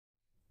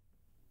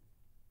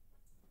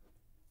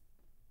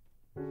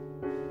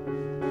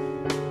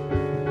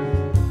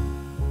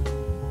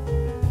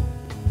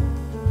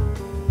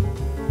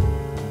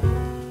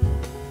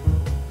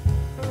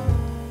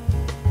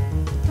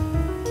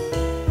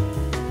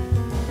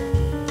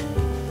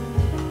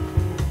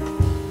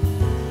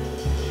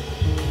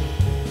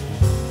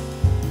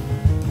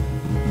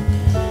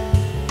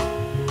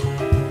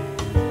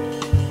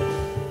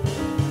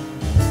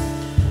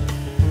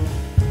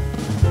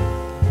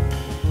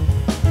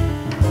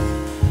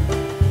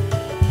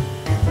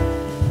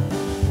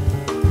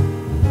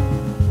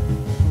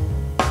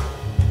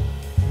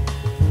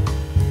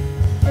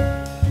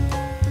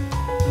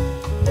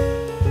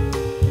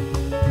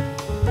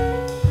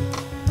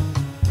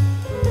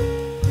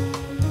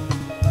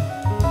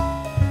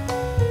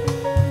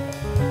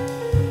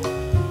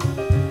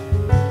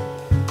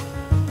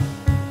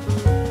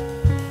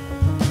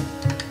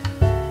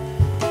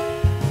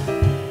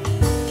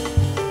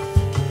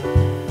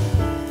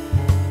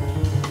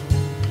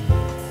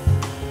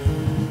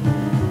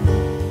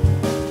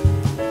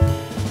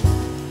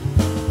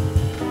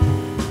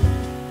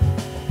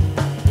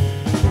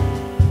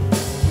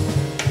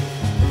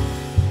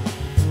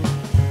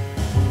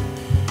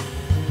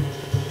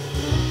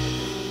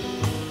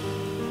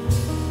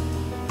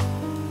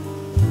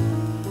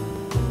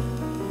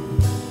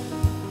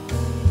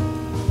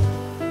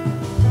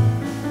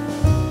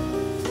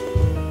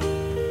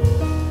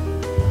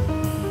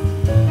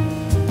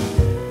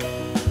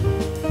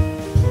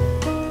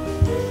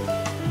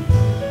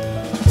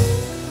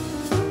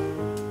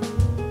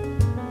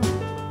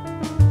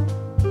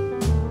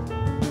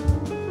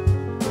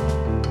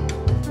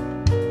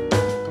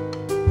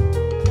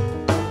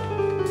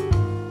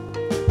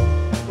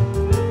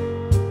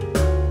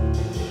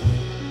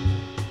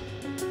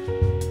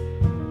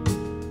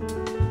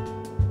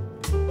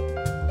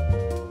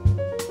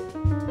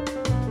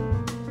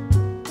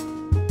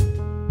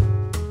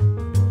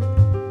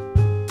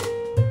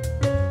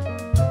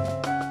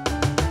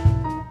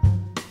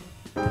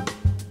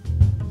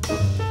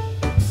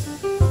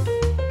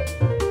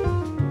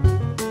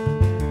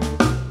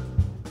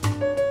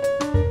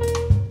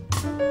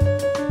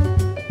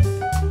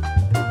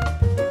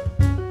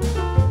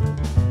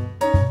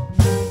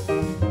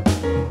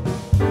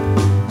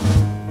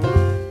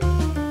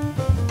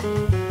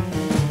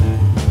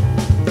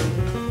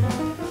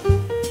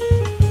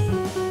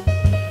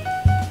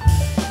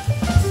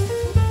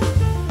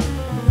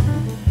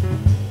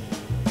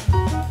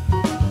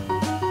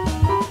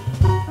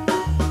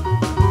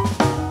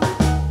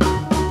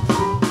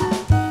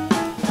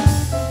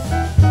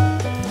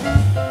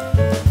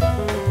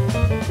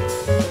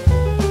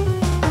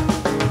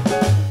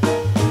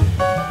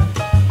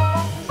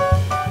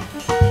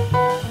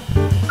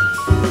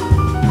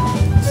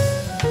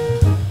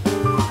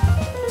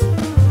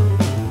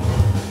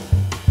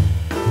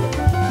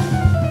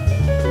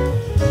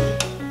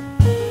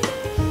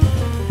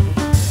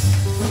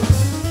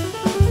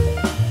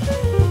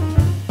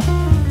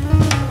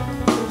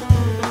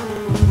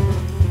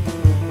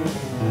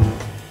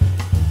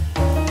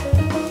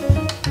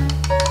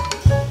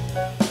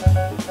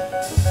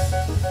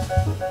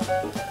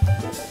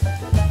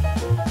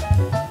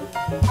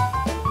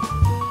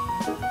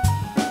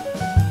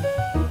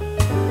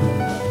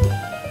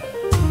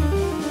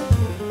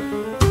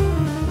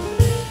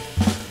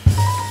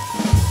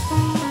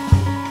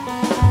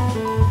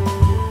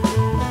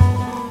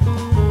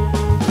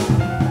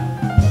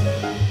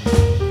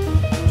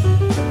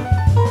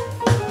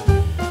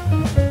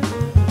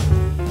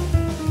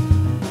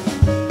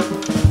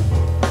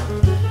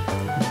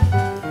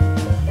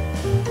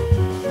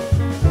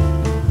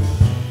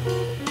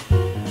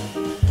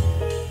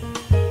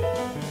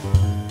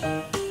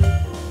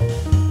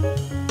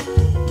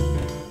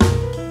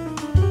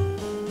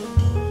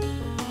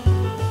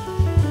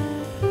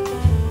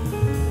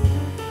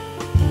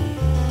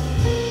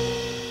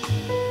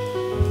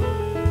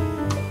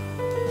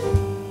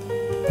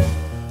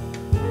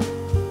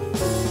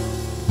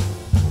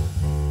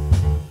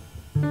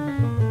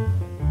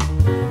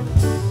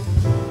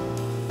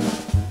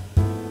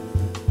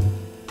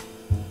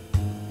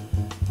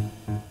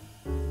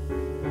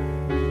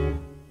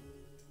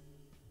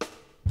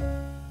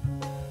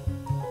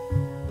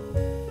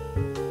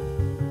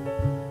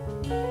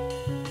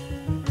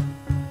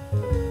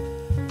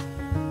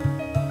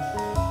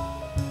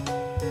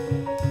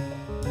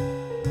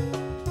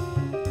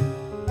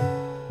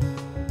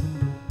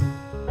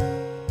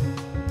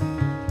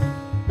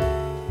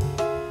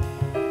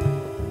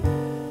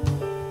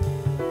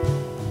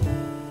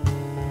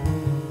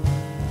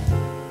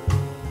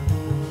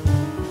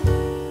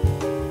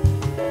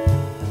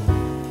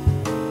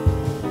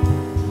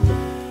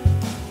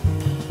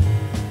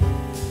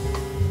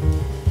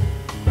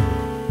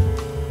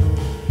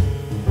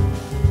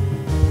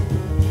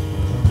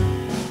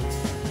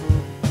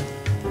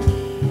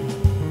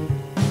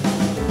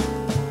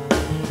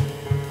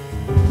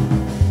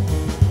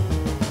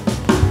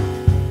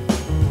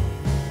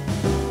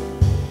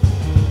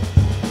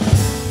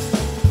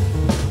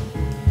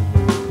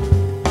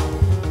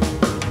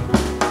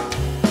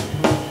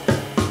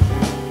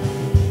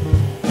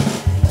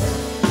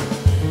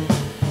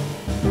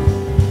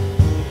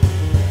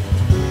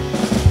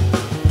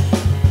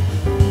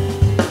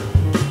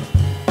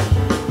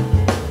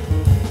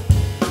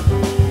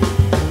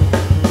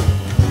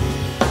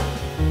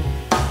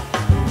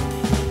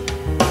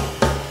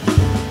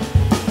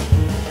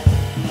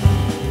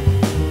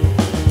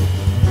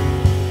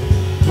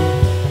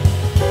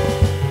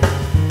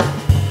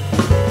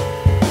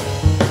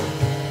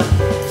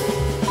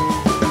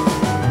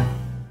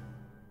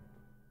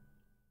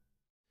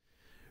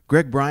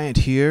Greg Bryant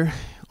here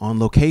on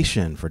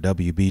location for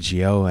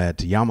WBGO at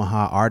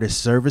Yamaha Artist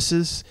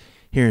Services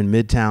here in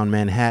Midtown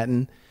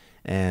Manhattan,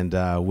 and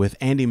with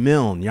Andy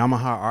Milne,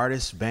 Yamaha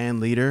artist, band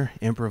leader,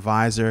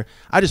 improviser.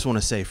 I just want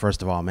to say,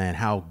 first of all, man,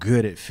 how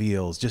good it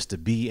feels just to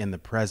be in the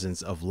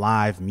presence of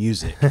live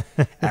music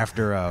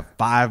after a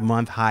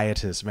 5-month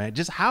hiatus, man.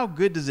 Just how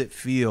good does it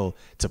feel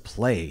to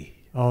play?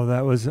 Oh,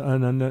 that was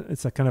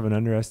it's a kind of an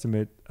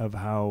underestimate of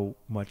how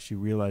much you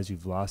realize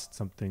you've lost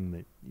something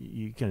that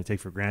you kind of take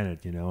for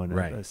granted, you know. And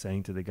right. I was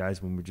saying to the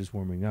guys when we're just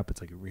warming up,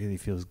 it's like it really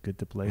feels good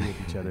to play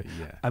with each other.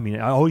 Yeah. I mean,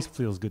 it always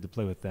feels good to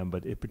play with them,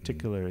 but in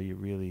particular, you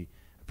really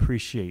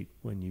appreciate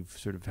when you've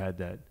sort of had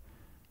that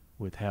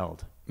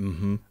withheld.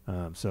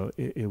 Mm-hmm. So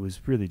it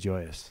was really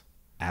joyous.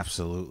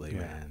 Absolutely,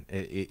 man.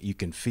 You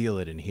can feel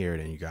it and hear it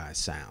in you guys'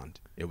 sound.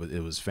 It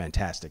was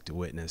fantastic to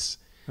witness.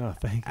 Oh,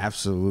 thank you.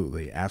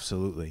 Absolutely,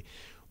 absolutely.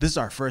 This is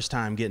our first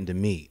time getting to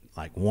meet,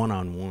 like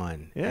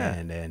one-on-one. Yeah.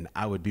 And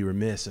I would be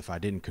remiss if I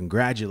didn't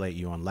congratulate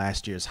you on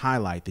last year's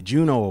highlight, the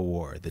Juno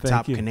Award, the Thank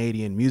top you.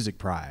 Canadian music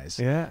prize.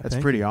 Yeah, That's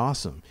thank pretty you.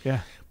 awesome.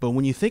 Yeah. But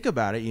when you think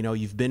about it, you know,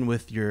 you've been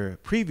with your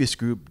previous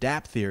group,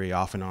 DAP Theory,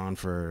 off and on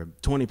for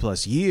 20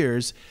 plus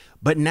years,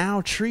 but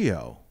now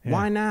trio. Yeah.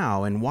 Why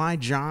now? And why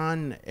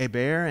John,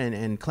 Hebert,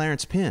 and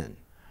Clarence Penn?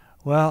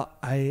 Well,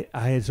 I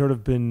had sort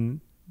of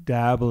been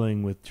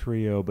dabbling with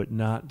trio, but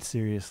not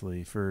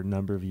seriously, for a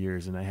number of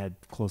years. And I had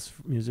close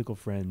musical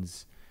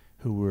friends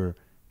who were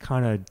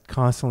kind of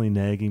constantly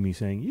nagging me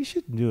saying, you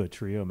should do a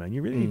trio, man.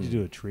 You really need to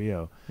do a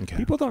trio. Okay.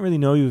 People don't really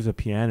know you as a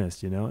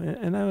pianist, you know?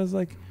 And I was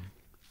like,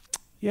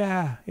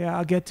 yeah,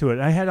 I'll get to it.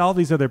 I had all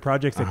these other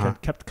projects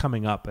that kept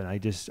coming up, and I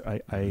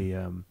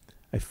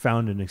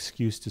found an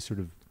excuse to sort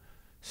of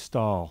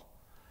stall.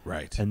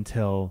 Right.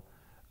 Until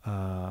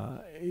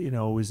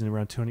it was in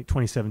around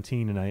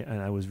 2017, and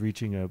I was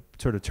reaching a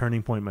sort of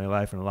turning point in my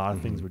life, and a lot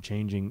of things were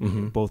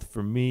changing, both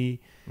for me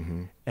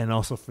and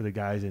also for the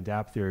guys in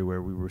DAP Theory,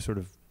 where we were sort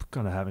of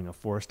kind of having a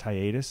forced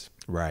hiatus.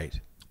 Right.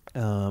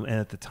 And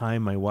at the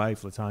time, my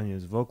wife, Latanya,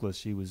 is vocalist.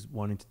 She was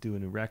wanting to do a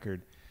new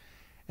record,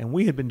 and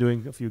we had been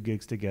doing a few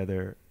gigs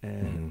together,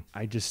 and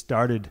I just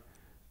started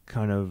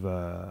kind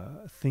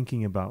of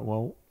thinking about,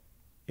 well,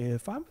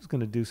 if I was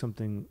going to do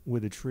something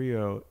with a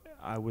trio,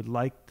 I would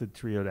like the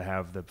trio to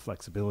have the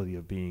flexibility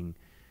of being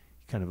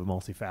kind of a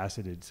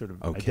multifaceted sort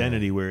of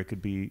identity, where it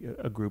could be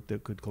a group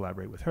that could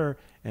collaborate with her,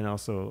 and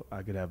also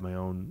I could have my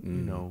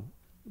own,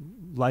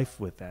 life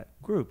with that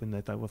group. And I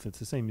thought, well, if it's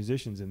the same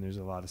musicians, and there's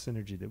a lot of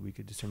synergy that we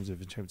could, in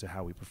terms of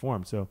how we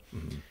perform. So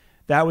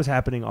that was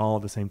happening all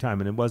at the same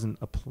time, and it wasn't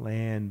a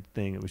planned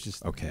thing. It was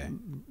just,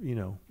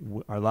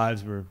 our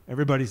lives were,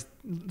 everybody's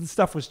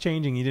stuff was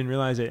changing. You didn't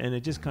realize it, and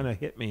it just kind of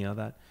hit me. I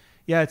thought,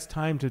 yeah, it's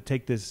time to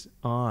take this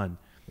on.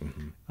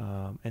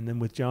 And then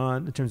with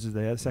John, in terms of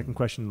the second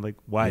question, like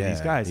why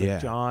these guys? Like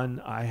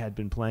John, I had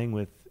been playing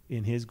with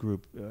in his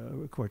group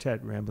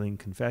quartet, Rambling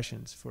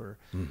Confessions, for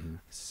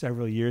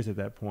several years at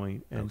that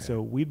point, and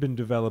so we'd been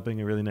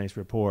developing a really nice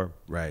rapport.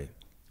 Right.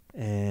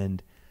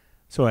 And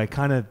so I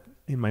kind of,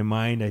 in my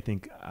mind, I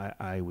think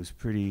I was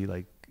pretty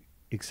like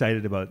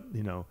excited about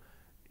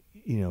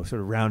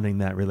sort of rounding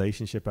that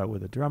relationship out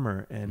with a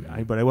drummer, and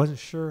but I wasn't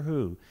sure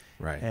who.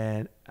 Right.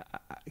 And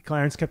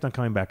Clarence kept on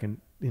coming back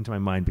into my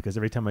mind, because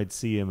every time I'd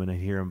see him and I'd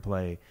hear him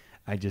play,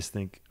 I just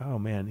think, oh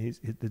man,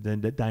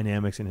 the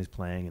dynamics in his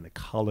playing and the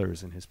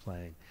colors in his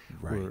playing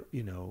were,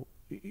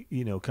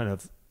 kind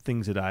of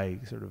things that I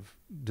sort of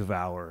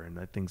devour, and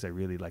the things I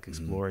really like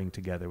exploring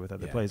together with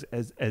other players,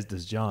 as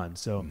does John.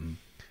 So,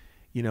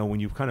 when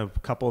you kind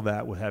of couple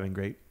that with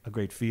having a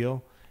great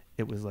feel,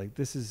 it was like,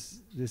 this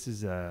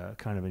is a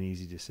kind of an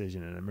easy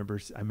decision. And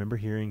I remember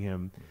hearing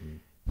him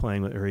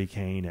playing with Uri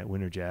Kane at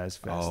Winter Jazz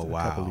Fest a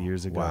couple of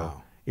years ago.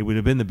 Wow. It would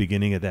have been the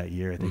beginning of that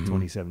year, I think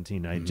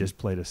 2017. I had just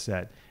played a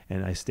set,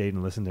 and I stayed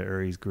and listened to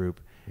Uri's group,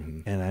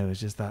 and I was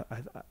just thought,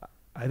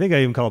 I think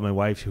I even called my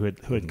wife, who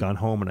had gone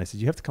home, and I said,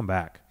 you have to come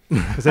back,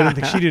 because I don't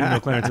think she didn't know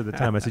Clarence at the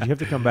time. I said, you have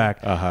to come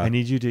back. I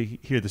need you to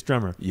hear this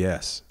drummer.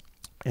 Yes.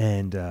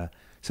 And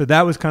so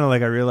that was kind of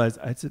like, I realized,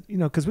 I said,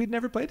 because we'd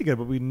never played together,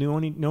 but we'd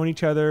known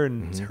each other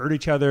and heard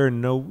each other,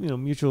 and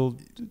mutual,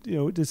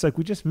 it's like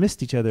we just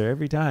missed each other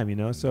every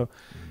time, So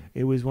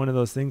it was one of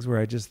those things where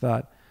I just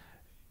thought,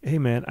 hey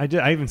man,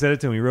 I even said it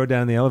to him. He rode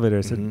down in the elevator.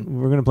 I said,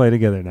 we're going to play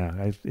together now.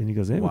 And he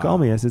goes, hey, call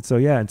me. I said, so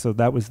yeah. And so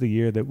that was the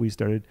year that we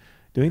started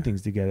doing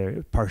things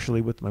together,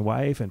 partially with my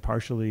wife and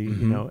partially,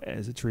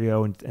 as a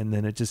trio. And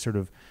then it just sort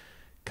of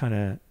kind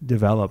of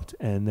developed.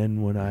 And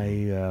then when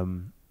I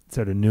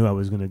sort of knew I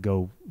was going to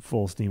go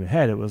full steam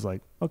ahead, it was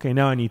like, okay,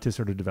 now I need to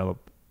sort of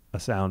develop a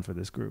sound for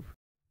this group.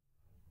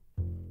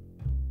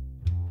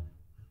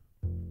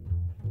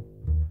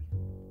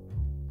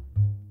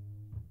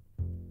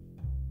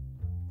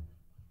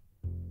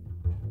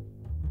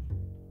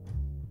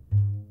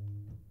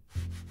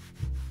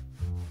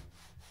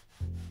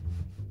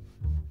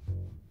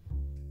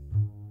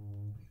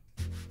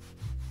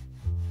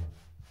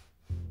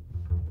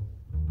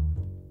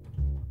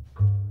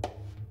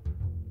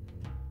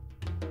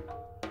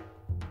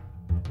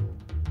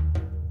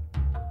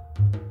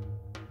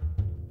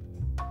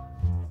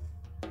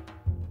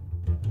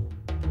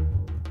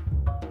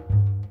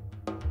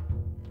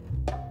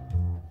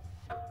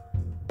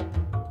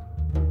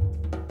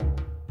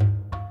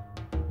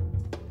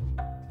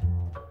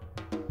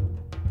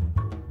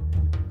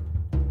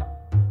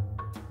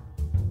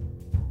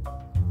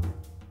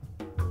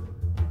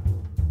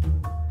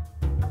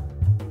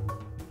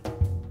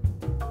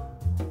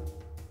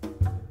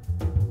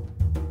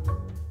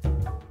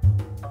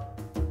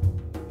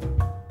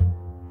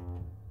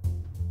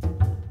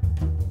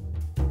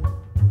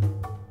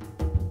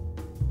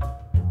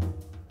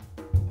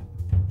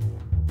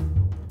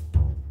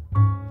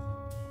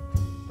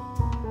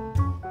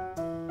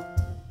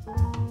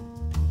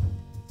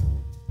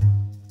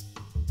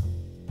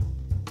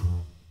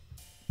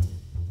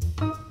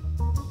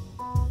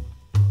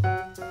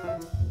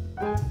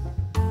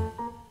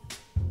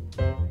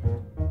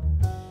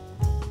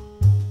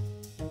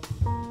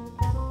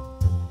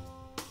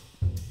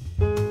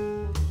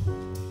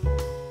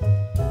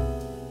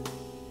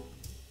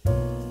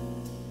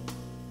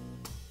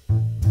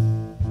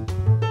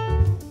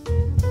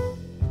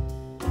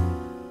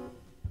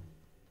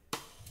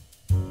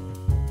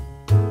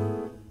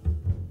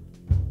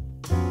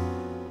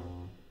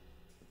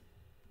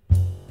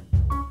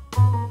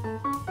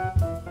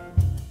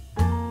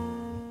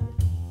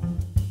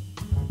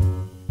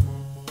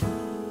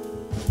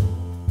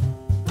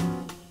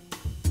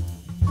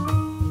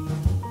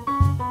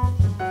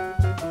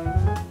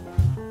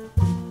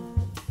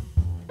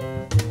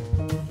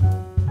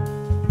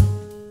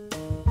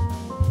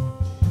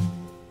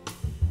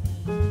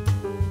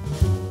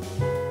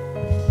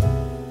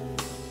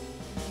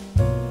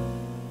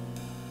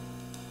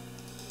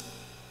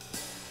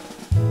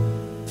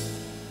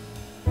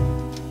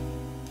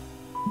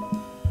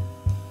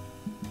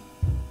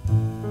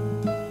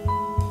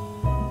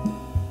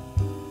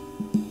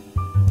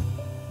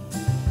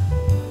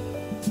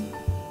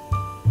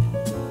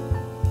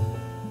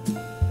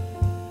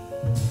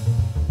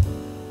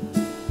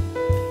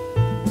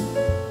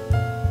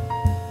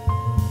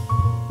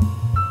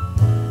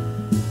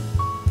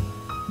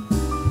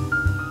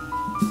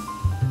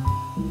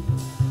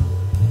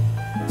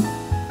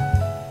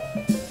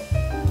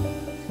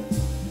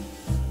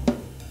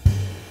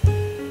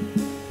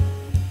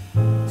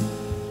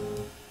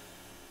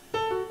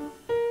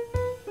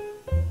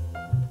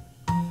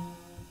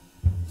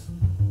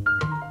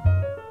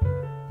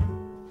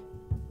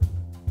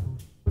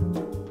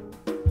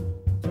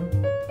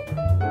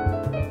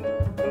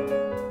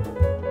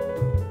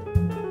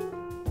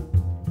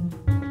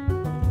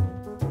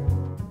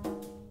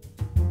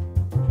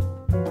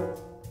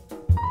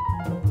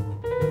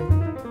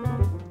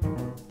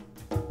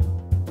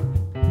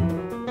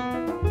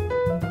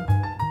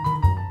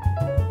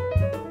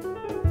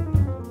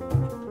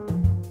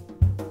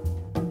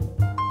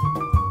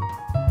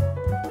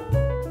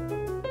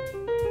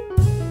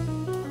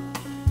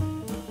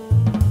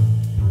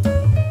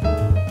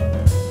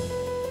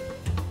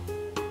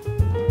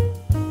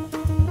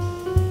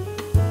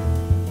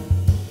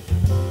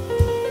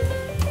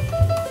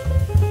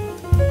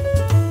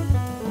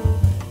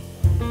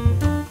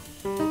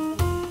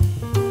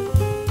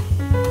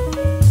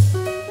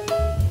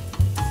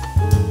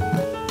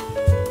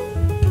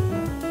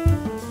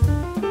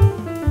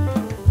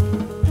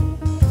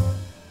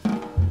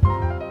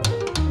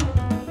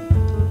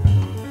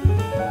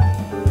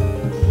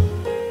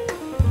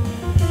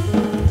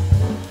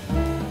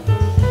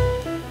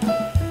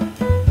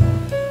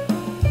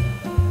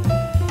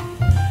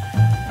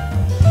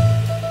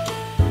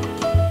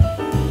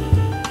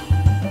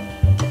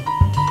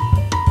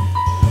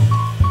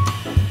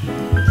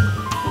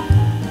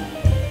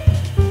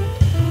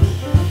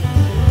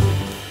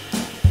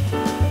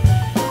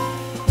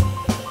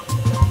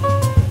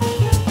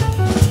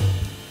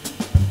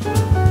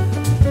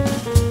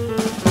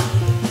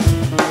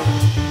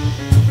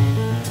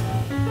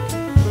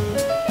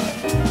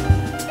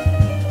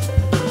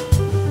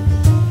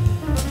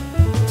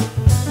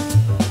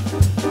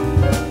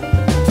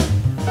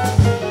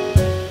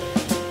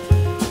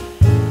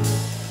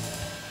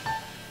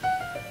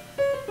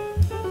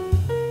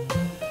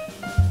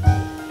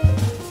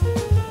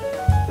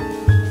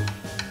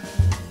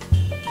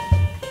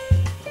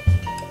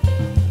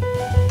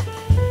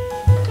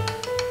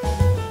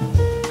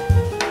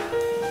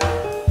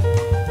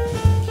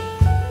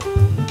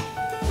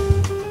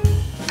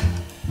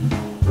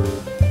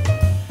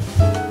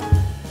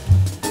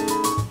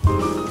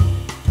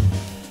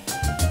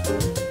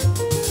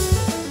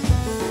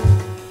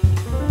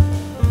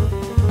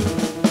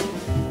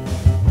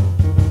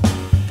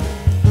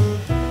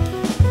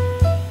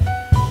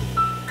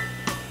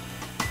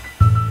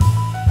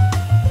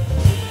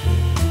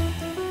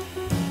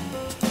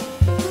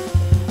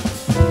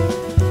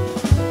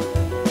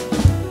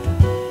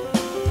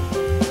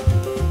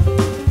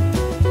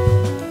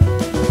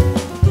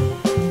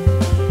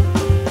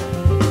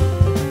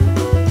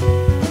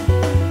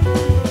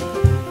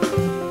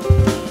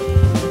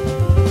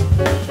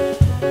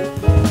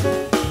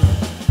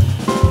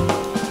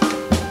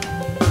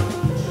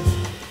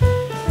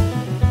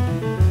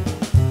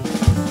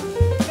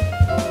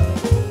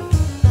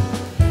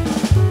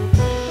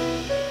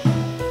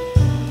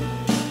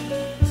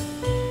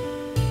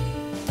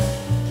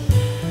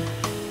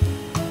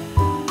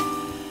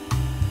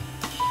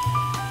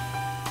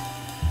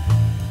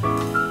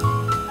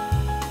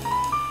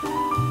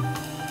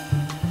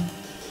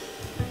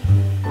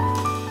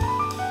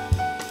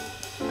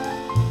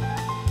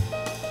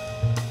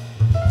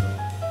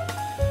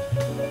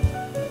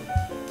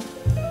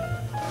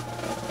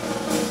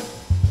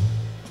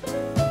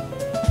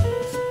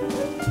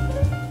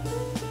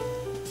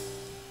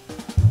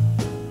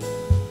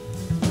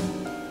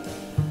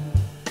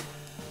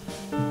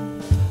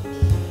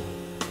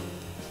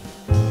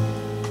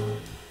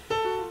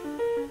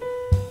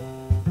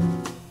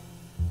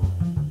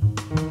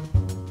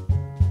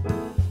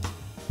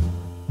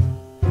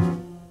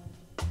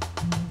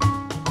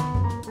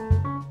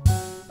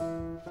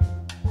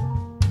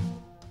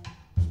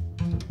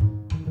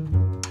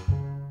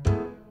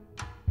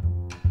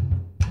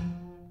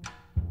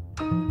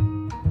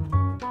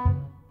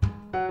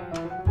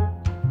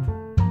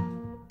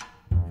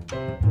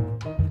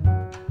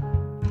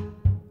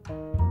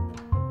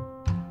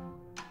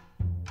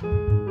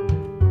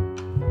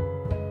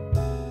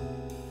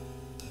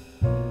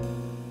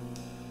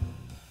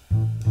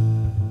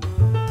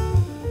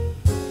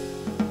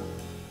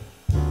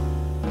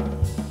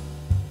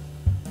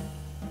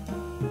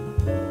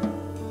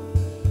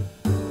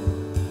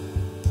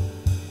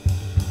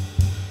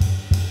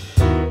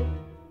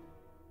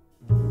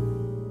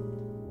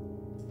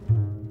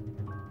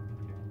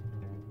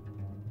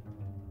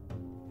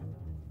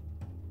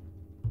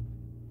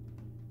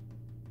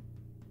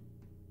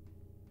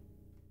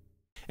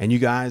 And you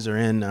guys are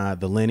in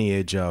the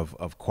lineage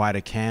of quite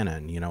a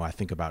canon. You know, I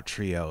think about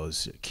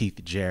trios,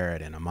 Keith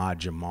Jarrett and Ahmad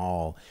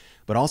Jamal,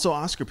 but also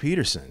Oscar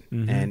Peterson.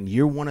 And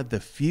you're one of the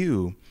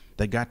few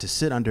that got to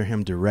sit under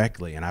him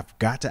directly. And I've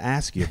got to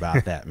ask you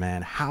about that,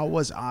 man. How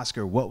was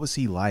Oscar? What was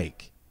he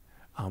like?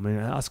 Oh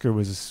man, Oscar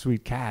was a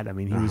sweet cat. I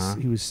mean,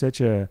 he was such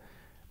a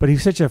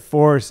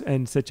force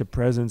and such a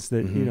presence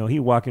that, you know, he'd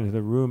walk into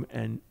the room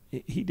and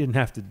he didn't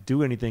have to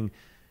do anything.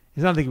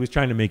 It's not like he was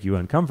trying to make you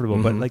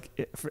uncomfortable, but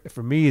like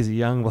for me as a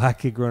young black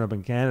kid growing up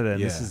in Canada,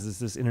 and this is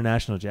this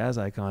international jazz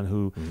icon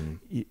who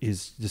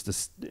is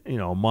just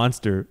a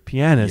monster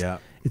pianist. Yeah.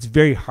 It's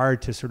very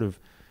hard to sort of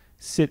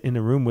sit in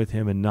a room with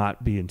him and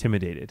not be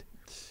intimidated.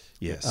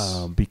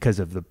 Yes, because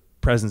of the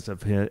presence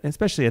of him,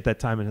 especially at that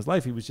time in his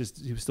life. He was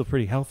still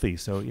pretty healthy,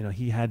 so you know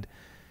he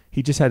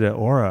just had an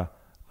aura.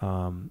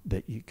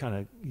 That you kind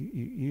of,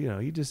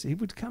 he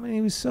would come in,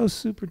 he was so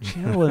super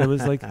chill, and it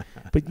was like,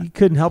 but you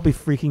couldn't help but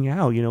freaking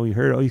out. You know, we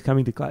heard, he's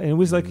coming to class. And it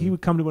was like he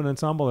would come to an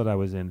ensemble that I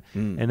was in,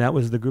 and that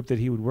was the group that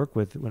he would work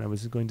with when I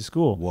was going to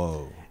school.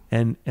 Whoa.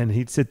 And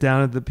he'd sit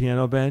down at the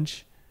piano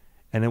bench,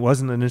 and it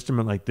wasn't an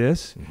instrument like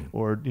this,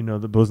 or, you know,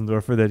 the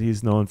Bosendorfer that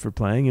he's known for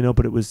playing, you know,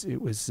 but it was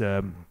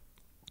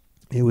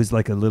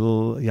like a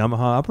little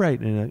Yamaha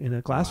upright in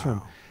a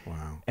classroom.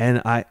 Wow.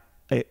 And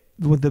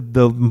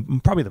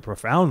probably the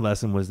profound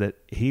lesson was that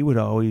he would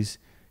always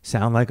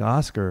sound like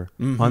Oscar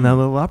on that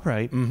little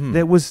upright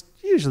that was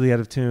usually out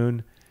of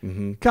tune.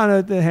 Kind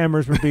of the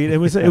hammers were beat. It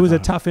was a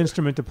tough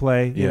instrument to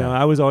play. You know,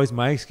 I was always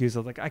my excuse. I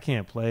was like, I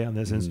can't play on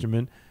this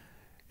instrument.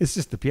 It's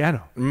just the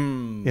piano.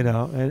 You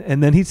know,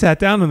 and then he sat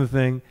down on the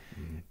thing,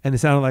 and it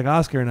sounded like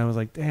Oscar, and I was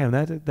like, damn,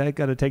 that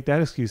got to take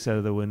that excuse out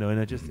of the window, and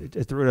I just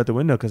threw it out the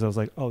window because I was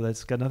like, oh,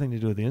 that's got nothing to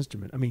do with the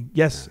instrument. I mean,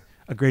 yes,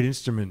 a great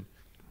instrument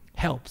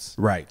helps.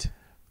 Right.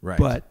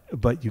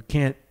 But you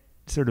can't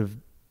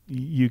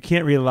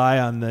rely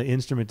on the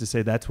instrument to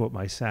say that's what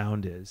my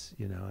sound is,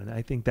 you know. And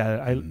I think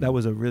that that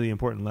was a really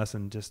important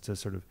lesson, just to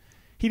sort of,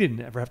 he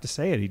didn't ever have to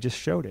say it, he just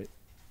showed it.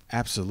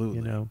 Absolutely.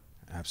 You know.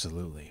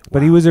 Absolutely. Wow.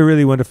 But he was a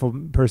really wonderful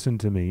person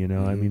to me, you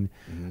know. I mean,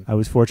 I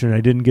was fortunate.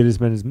 I didn't get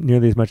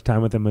nearly as much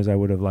time with him as I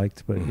would have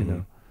liked, but you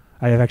know,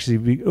 I have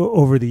actually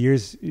over the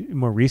years,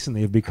 more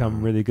recently, have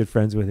become really good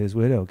friends with his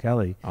widow,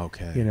 Kelly.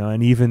 Okay. You know,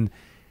 and even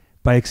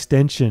by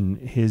extension,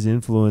 his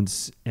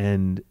influence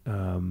and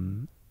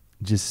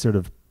just sort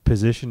of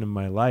position in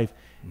my life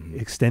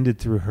extended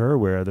through her,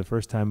 where the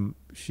first time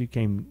she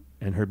came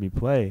and heard me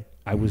play,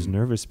 I was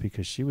nervous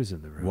because she was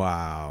in the room.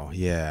 Wow.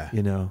 Yeah.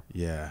 You know?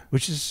 Yeah.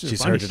 Which is she's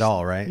funny. Heard it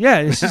all, right?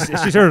 Yeah.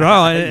 She's heard it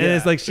all. And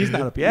it's like, she's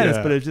not a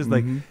pianist, but it's just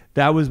like,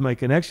 that was my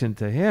connection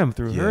to him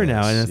through her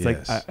now. And it's like,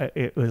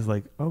 it was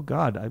like, oh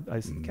God,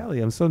 I said,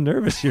 Kelly, I'm so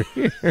nervous you're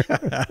here.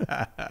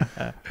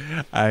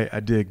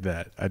 I dig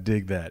that. I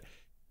dig that.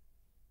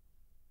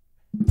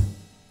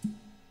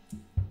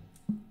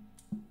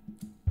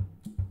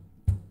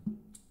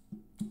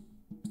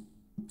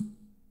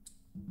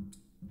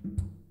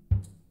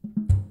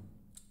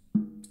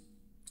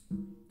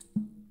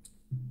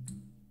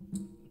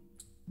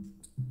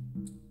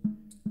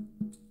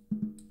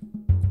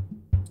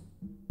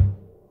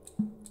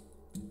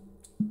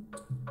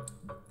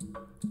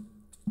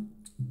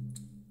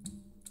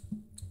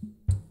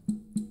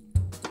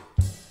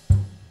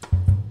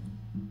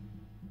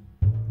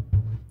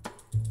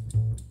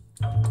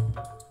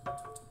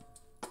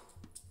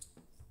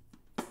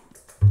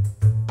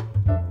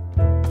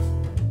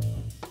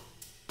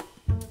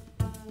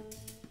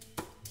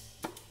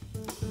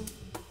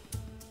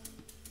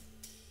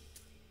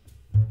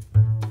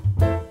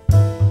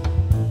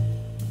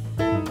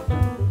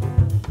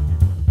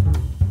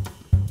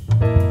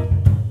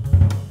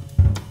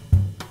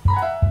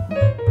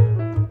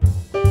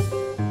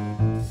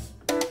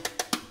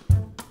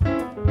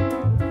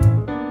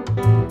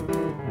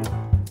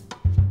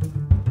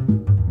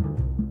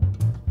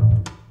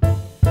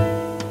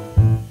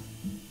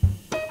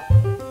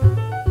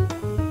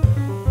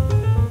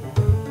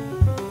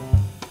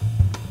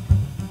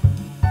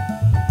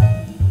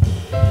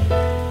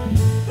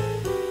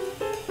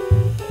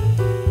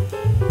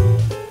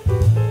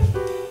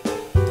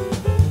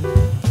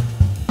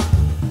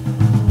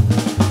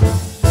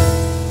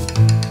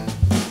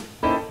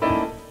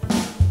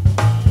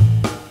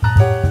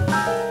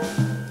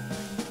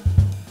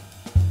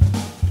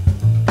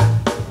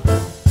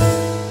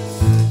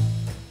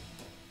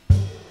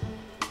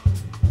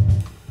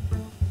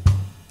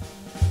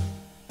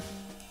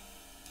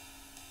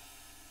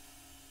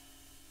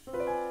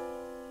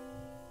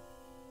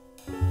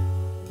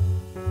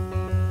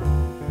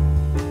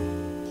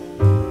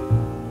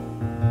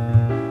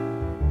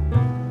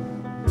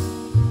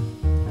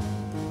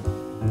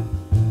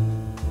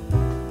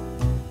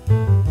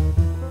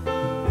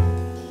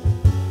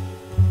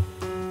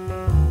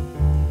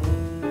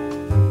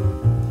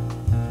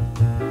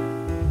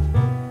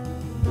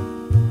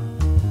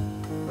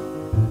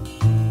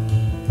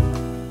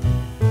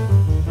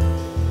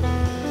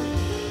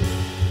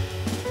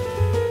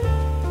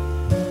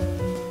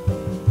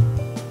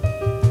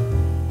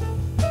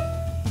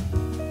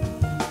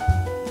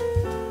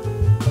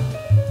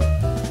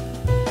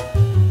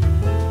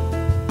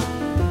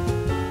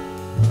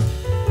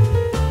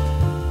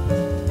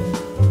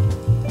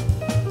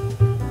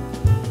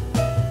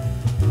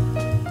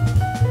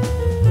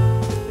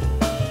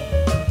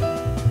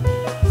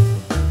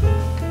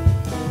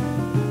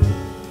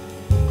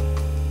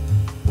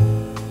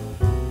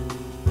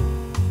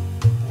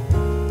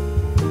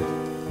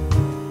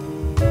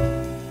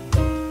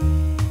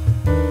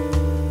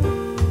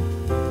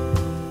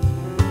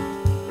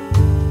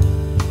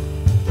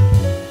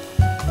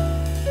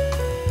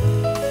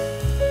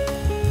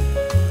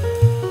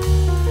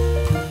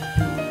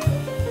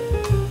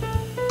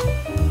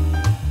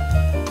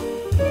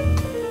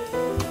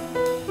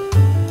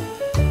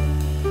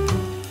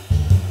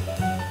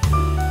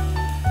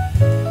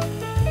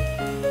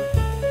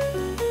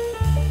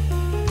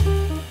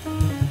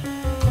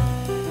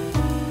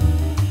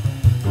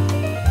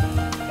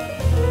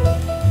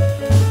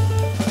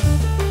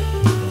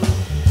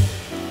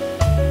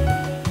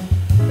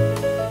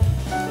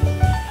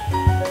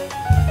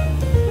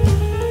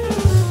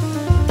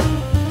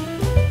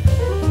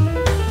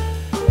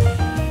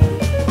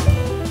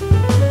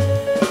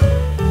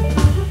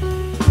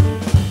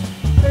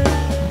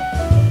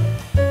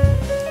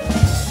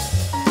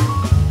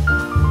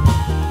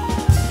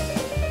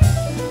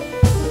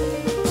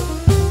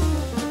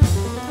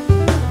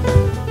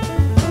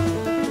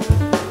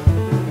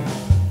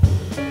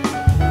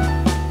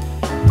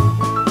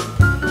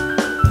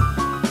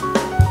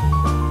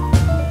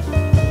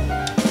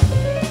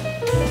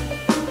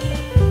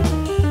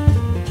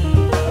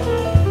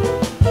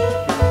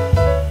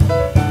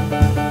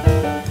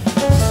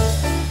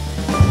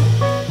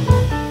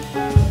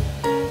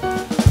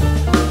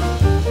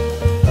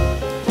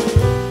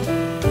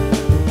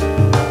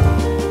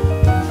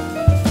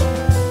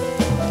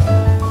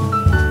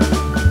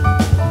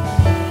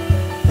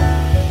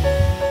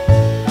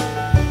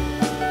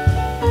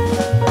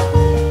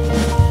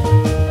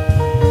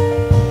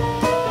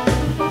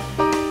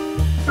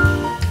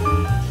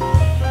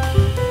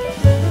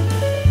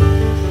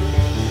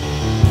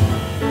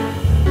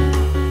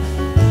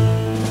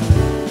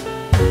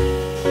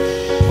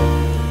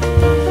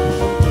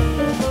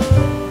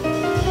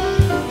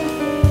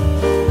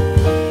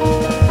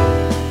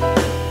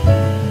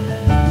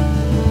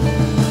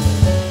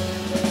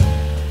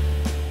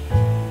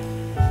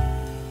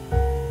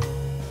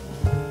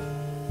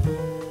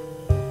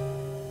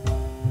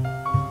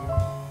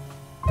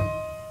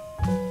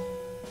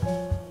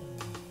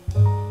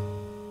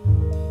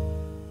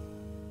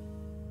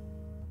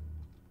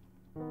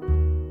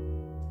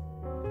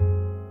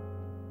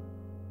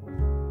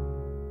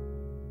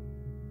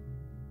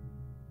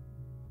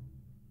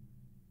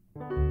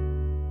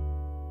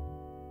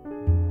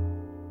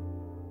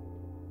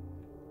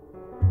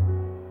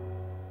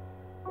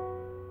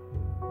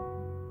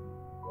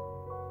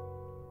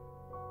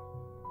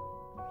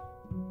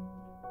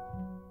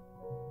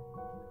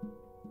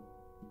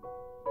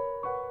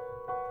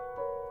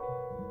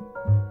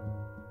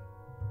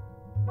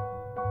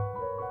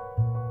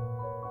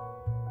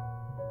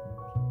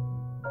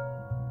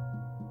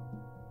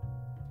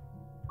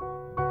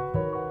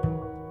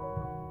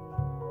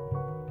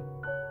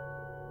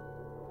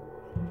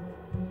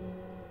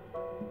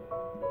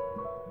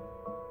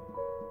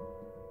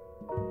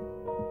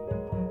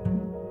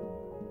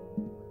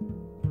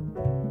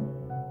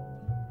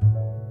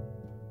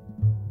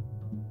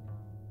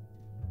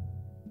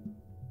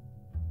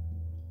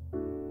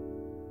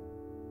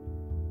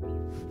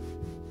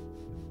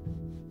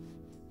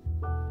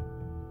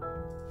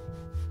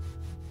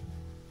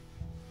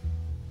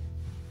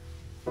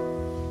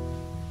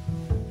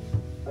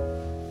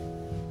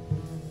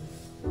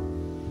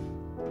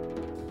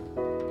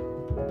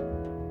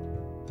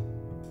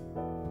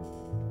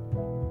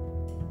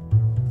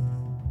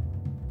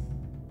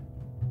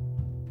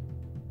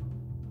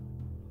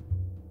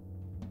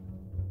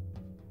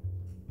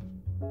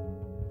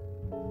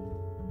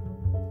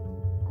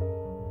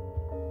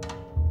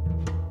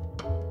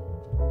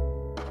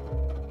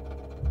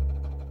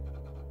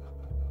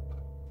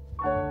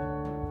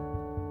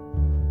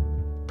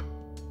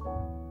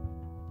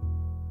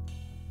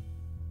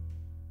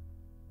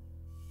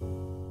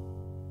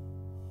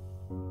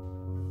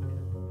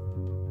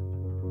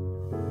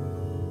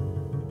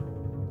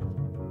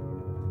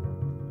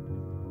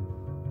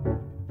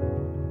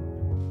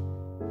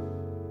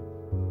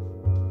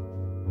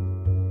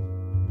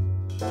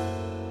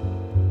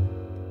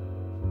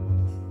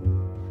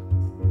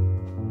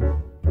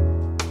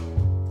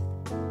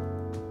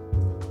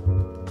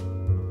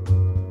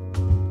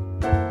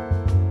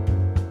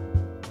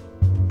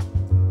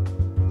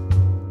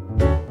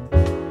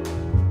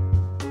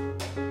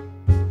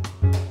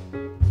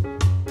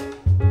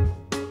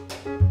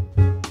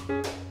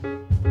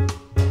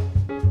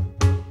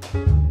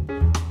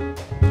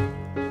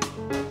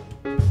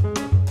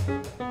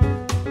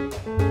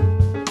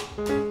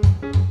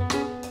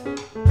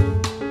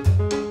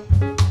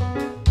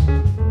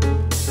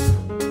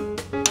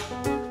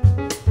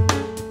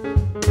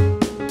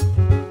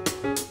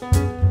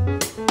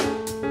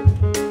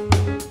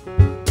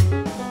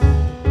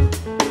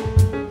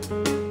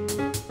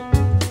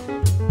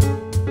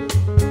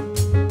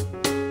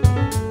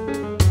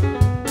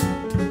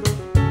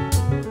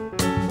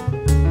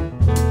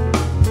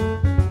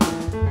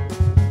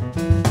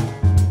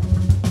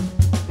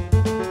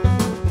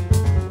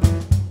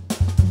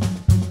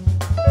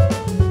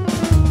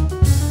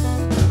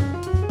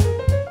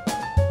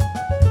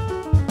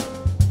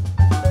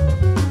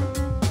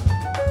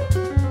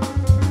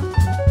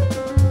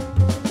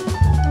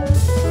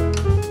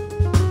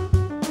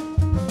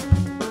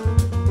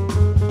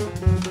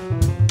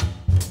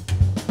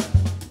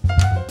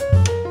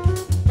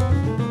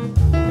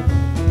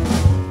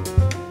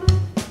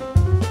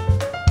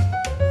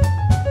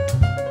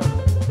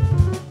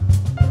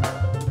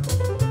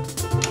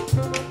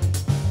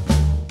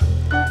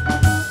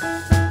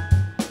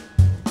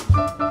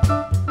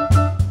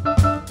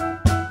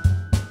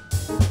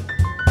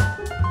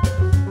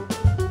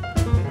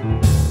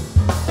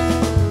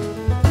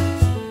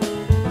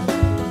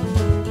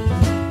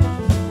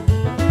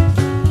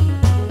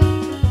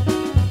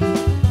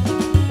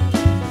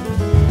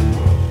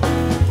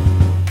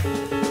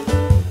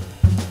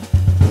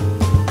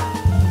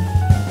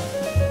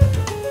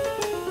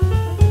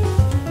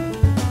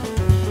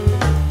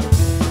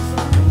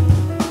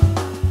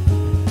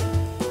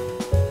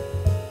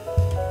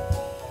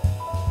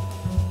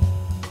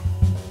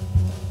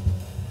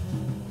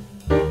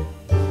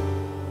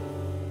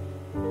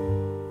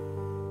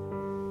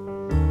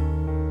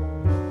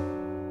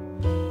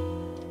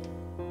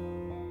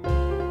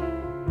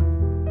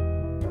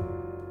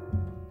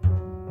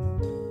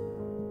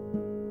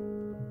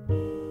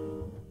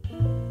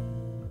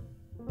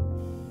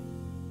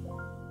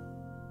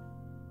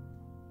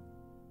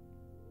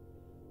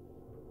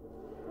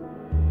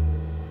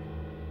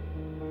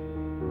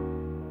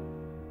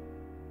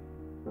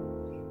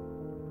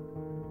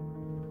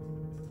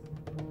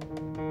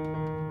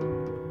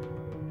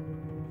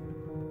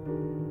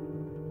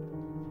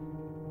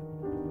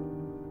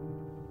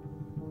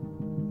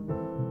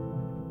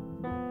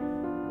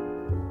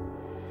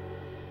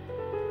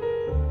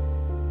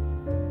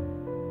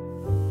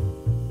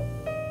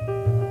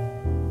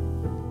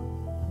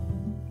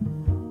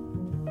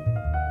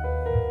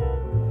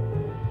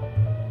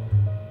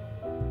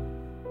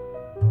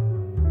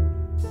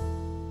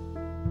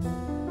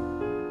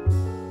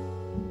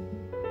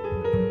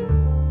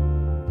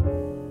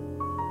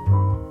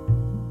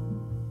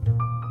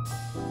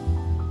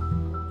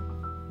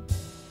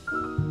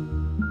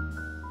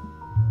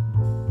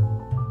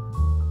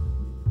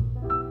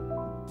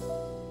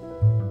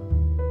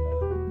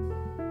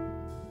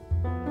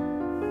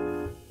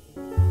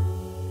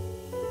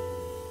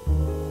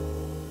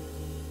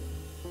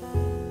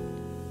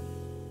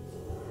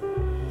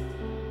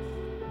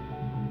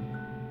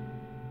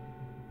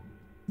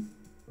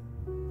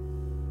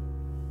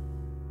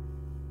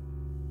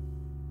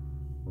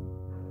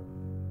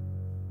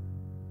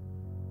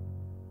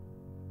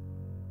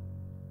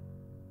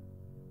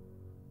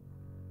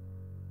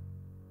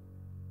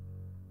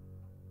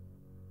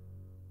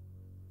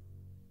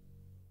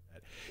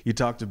 You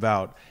talked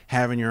about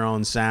having your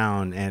own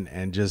sound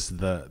and just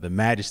the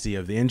majesty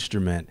of the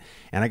instrument.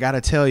 And I got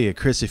to tell you,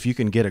 Chris, if you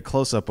can get a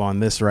close-up on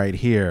this right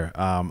here,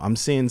 I'm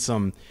seeing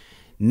some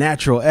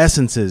natural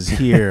essences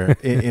here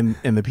in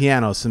the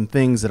piano, some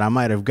things that I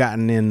might have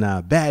gotten in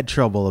bad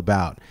trouble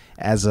about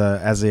as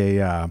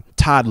a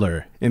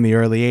toddler in the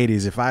early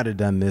 80s if I'd have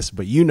done this.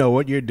 But you know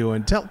what you're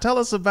doing. Tell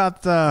us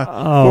about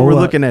what we're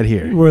looking at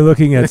here. We're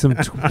looking at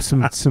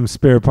some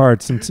spare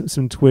parts,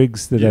 some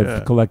twigs that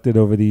I've collected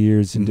over the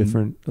years in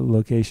different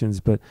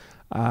locations. But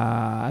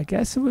I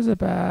guess it was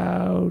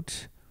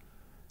about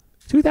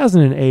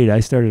 2008. I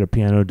started a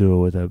piano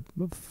duo with a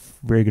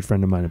very good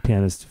friend of mine, a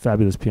pianist,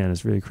 fabulous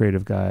pianist, very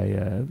creative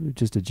guy,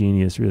 just a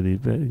genius, really,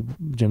 a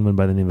gentleman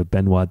by the name of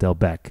Benoit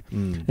Delbecq.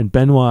 And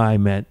Benoit I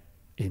met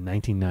in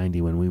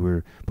 1990 when we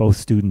were both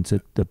students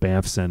at the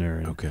Banff Center.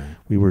 And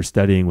we were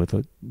studying with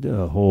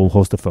a whole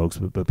host of folks,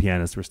 but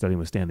pianists were studying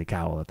with Stanley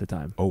Cowell at the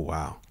time. Oh,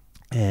 wow.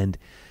 And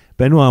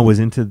Benoit was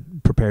into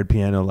prepared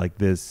piano like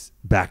this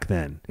back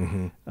then,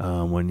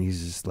 when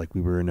he's just like,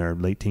 we were in our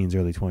late teens,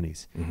 early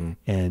 20s.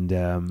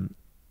 And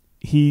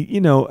he,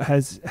 you know,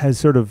 has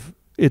sort of,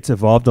 it's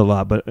evolved a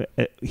lot, but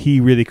he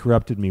really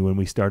corrupted me when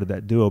we started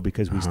that duo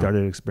because we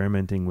started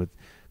experimenting with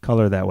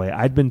color that way.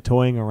 I'd been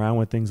toying around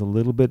with things a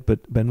little bit,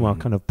 but Benoit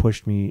kind of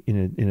pushed me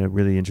in a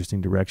really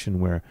interesting direction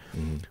where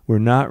we're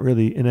not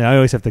really, and I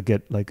always have to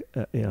get like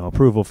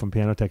approval from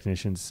piano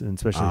technicians, and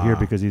especially here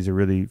because these are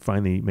really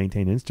finely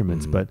maintained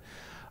instruments, but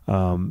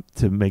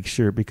to make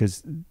sure,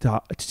 because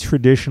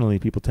traditionally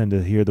people tend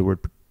to hear the word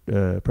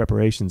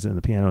preparations in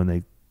the piano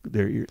and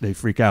they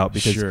freak out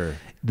because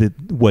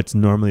what's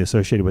normally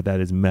associated with that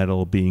is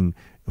metal being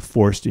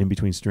forced in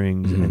between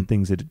strings and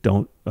things that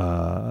don't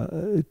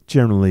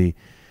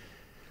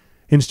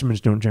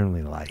instruments don't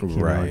generally like. You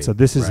know? And so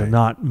this is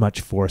not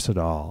much force at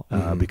all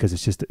because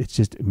it's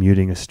just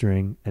muting a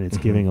string and it's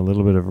giving a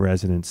little bit of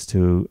resonance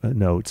to a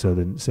note so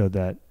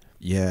that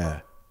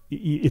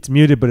it's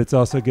muted, but it's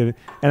also giving.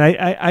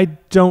 And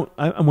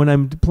when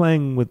I'm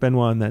playing with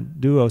Benoit in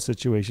that duo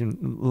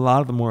situation, a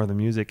lot of the more of the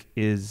music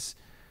is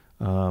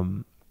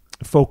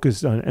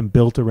focused on and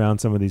built around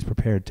some of these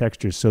prepared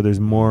textures. So there's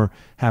more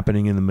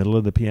happening in the middle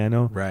of the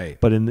piano. Right.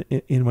 But in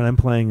when I'm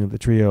playing the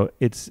trio,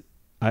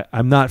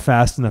 I'm not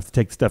fast enough to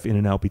take stuff in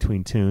and out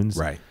between tunes.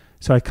 Right.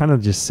 So I kind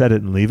of just set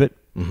it and leave it.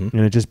 And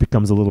it just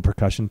becomes a little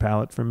percussion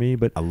palette for me.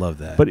 But I love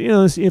that. But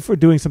if we're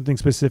doing something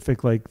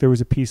specific, like there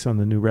was a piece on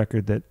the new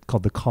record that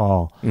called "The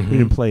Call." We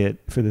didn't play it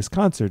for this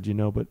concert,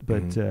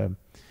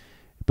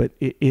 but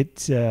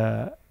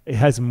it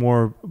has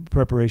more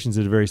preparations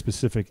that are very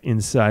specific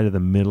inside of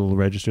the middle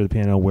register of the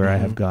piano, where I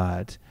have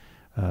got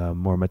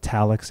more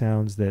metallic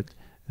sounds that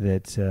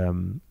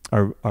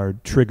are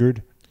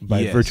triggered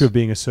by virtue of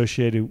being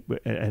associated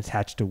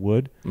attached to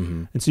wood,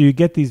 and so you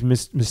get these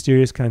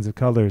mysterious kinds of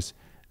colors.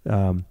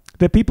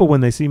 That people, when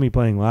they see me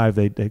playing live,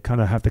 they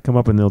kind of have to come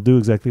up and they'll do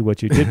exactly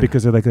what you did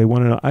because they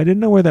want to know. I didn't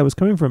know where that was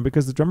coming from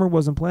because the drummer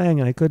wasn't playing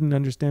and I couldn't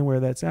understand where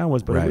that sound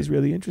was, but it was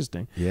really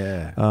interesting.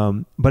 Yeah.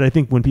 But I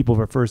think when people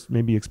are first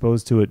maybe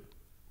exposed to it,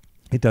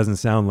 it doesn't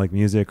sound like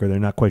music, or they're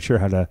not quite sure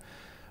how to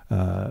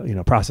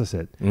process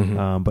it.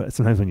 But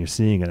sometimes when you're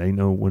seeing it, I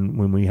know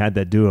when we had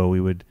that duo, we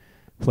would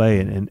play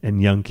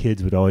and young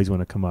kids would always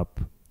want to come up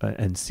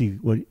and see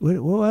what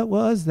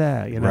was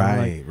that,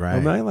 right.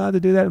 Am I allowed to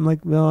do that? I'm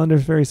like, well, under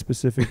very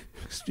specific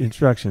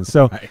instructions.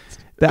 So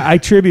I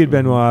tribute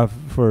Benoit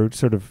for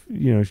sort of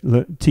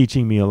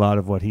teaching me a lot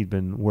of what he'd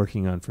been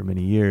working on for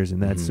many years,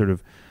 and that's sort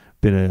of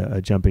been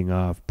a jumping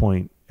off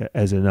point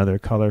as another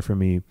color for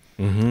me.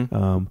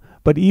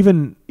 But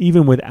even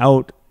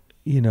without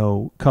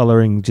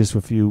coloring just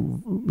a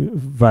few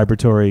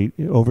vibratory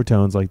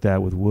overtones like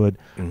that with wood,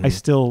 I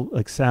still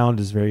like sound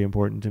is very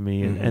important to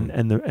me,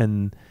 and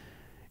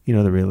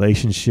the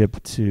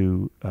relationship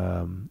to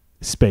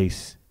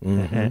space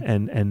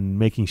and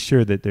making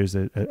sure that there's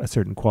a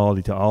certain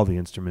quality to all the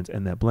instruments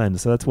and that blend.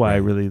 So that's why I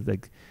really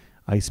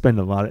I spend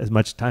as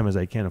much time as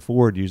I can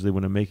afford usually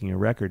when I'm making a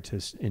record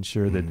to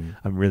ensure that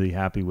I'm really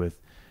happy with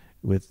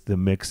the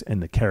mix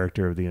and the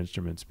character of the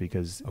instruments,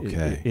 because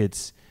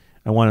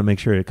I want to make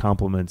sure it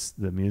complements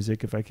the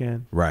music if I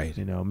can. Right.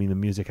 The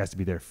music has to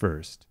be there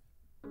first.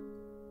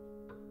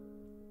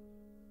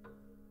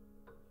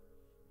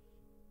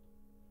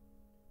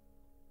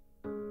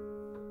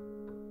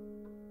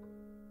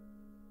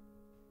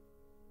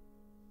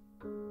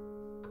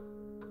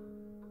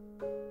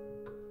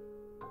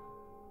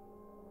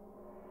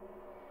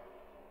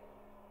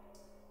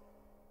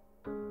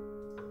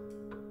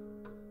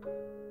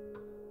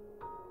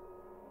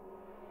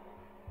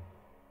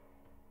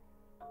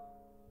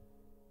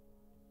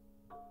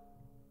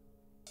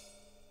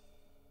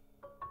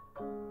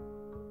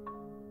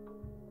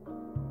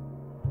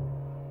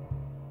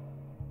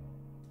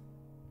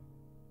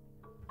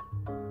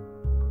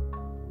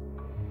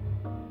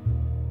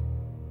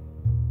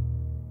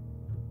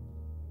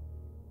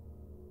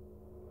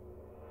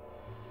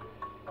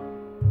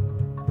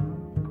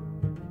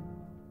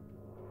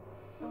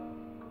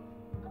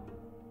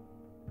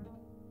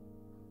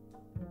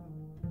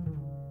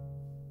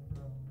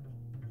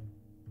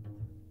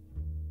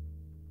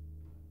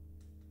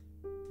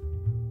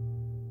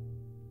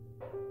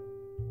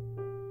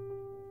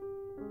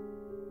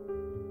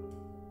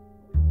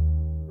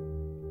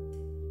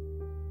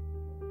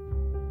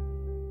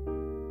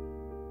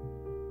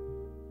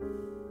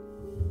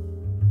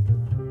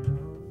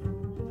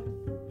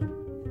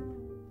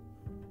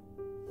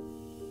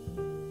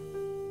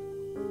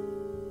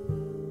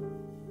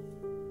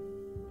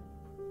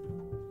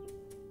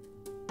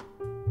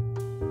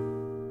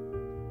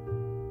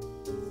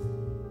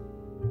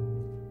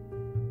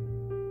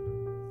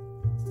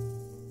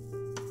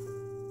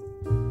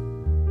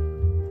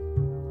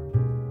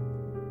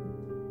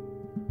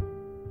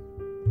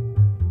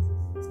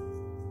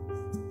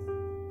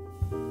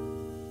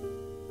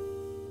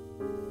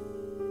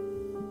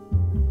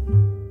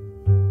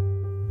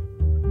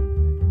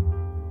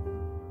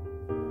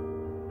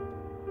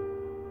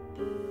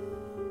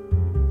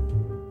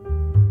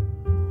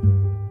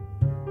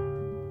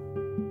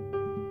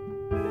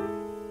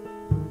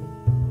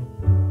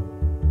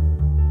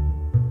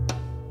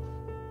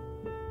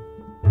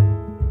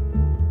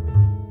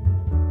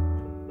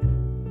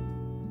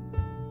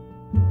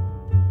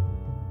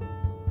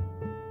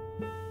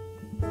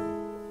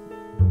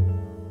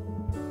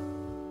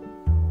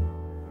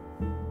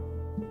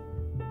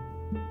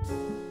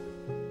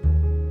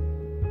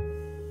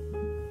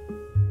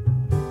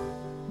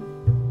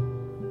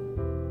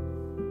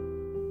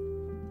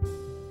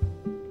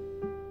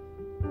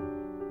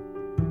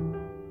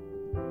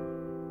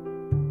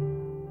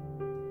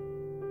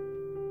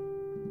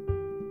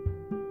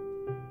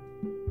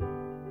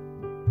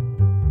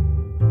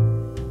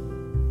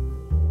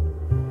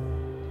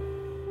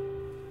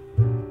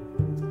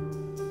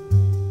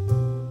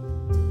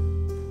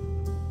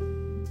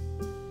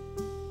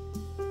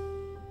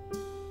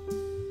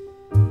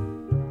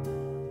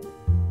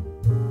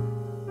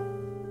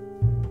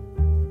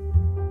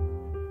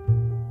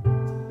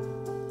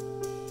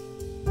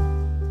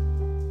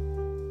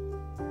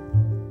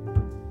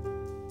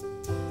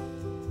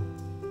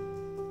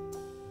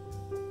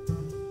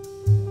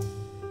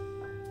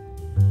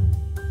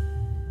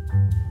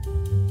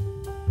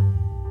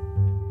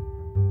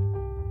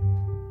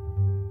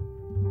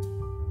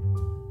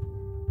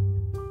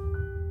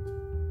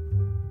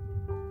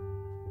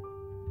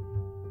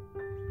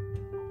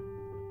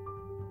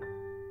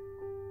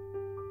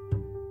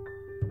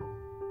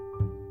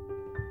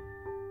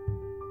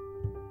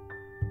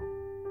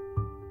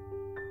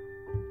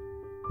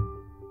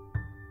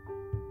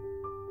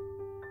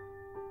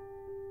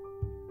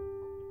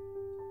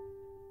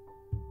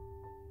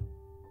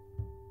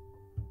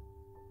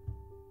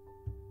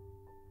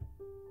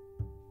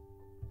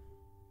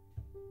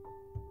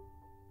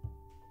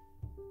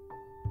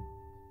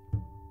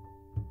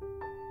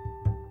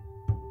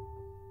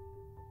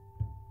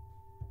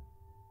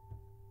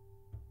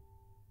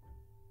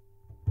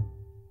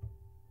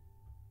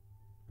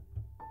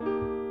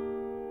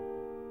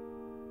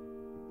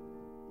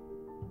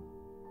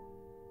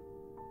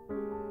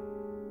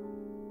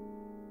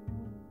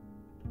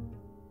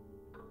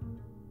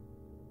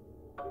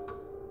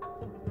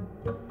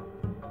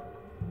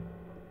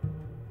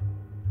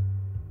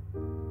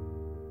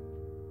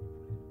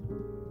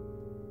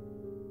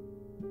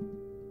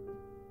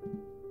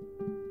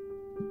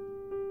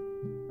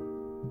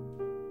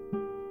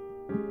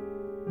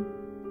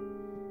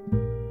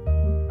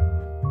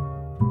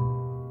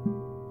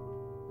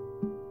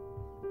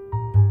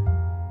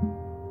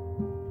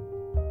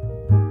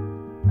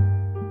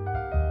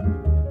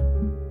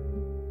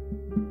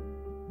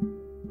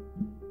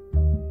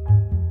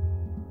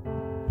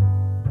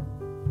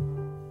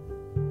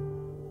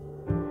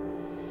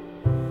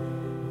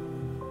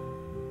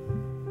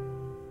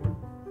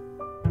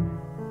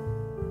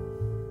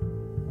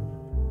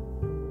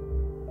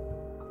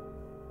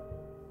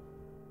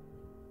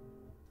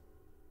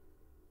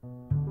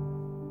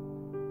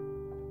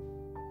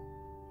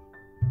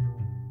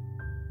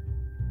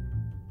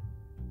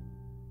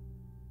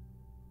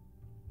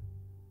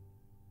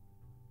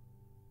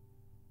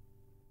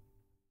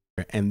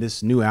 And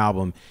this new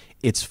album,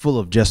 it's full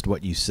of just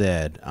what you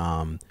said,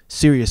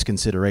 serious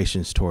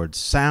considerations towards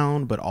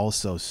sound, but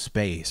also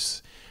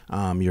space.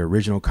 Your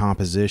original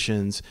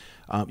compositions.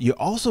 You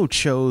also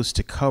chose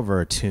to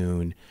cover a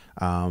tune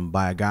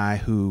by a guy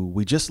who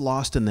we just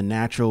lost in the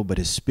natural, but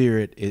his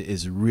spirit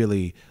is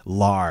really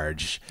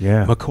large.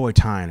 Yeah. McCoy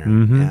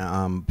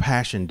Tyner,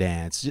 Passion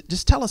Dance.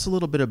 Just tell us a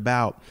little bit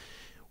about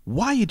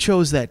why you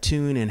chose that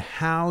tune and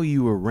how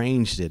you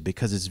arranged it,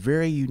 because it's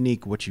very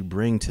unique what you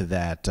bring to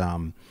that.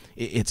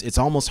 It's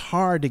almost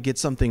hard to get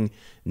something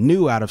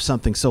new out of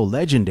something so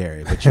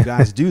legendary, but you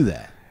guys do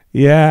that.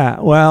 Yeah,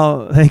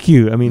 well, thank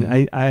you. I mean,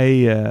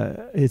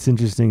 it's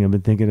interesting. I've been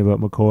thinking about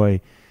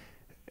McCoy.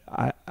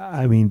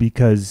 I mean,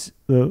 because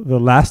the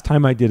last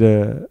time I did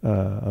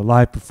a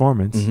live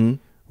performance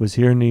was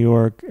here in New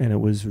York, and it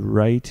was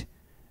right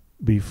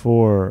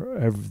before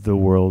the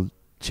world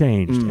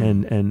changed,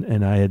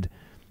 and I had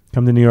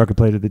come to New York and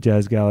played at the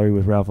Jazz Gallery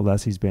with Ralph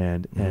Alessi's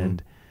band,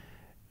 and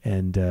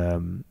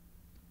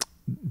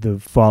the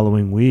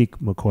following week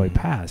McCoy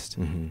passed.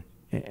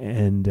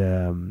 And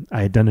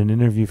I had done an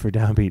interview for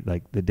Downbeat,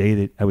 like the day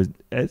that I was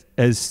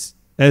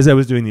as I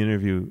was doing the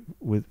interview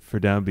for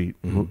Downbeat,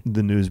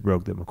 the news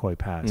broke that McCoy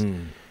passed,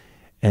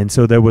 and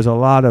so there was a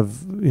lot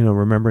of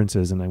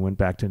remembrances. And I went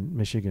back to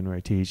Michigan where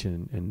I teach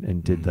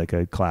and did like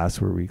a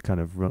class where we kind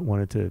of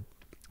wanted to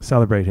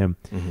celebrate him.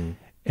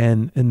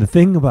 And the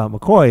thing about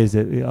McCoy is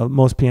that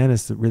most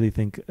pianists really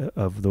think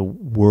of the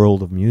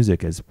world of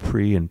music as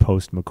pre and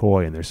post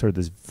McCoy, and there's sort of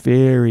this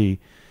very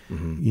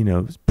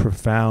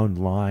profound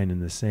line in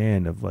the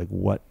sand of like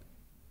what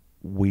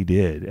we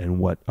did and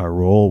what our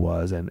role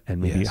was, and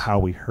maybe how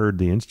we heard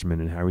the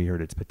instrument and how we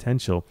heard its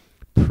potential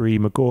pre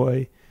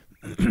McCoy,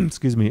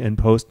 excuse me, and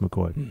post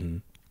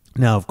McCoy.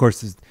 Now, of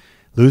course,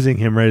 losing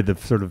him right at the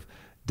sort of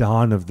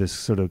dawn of this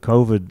sort of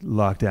COVID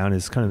lockdown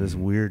is kind of this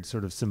weird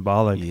sort of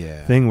symbolic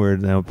thing where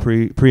now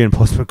pre and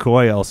post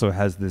McCoy also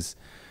has this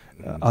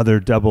other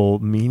double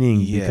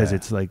meaning, because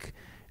it's like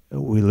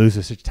we lose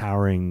a such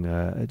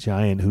towering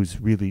giant who's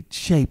really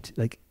shaped,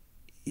 like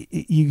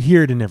you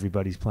hear it in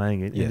everybody's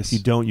playing it, and if you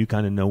don't, you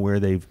kind of know where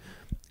they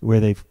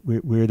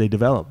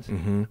developed,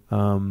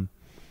 and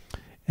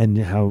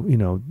how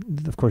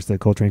of course the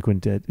Coltrane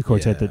Quartet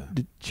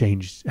that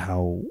changed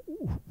how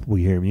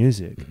we hear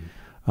music.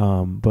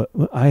 But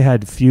I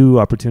had few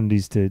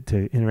opportunities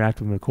to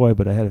interact with McCoy,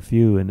 but I had a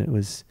few, and it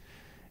was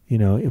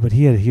but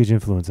he had a huge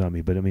influence on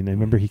me. But I mean, I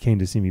remember he came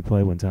to see me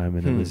play one time,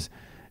 and it was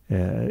I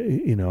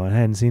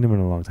hadn't seen him in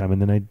a long time.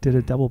 And then I did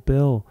a double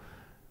bill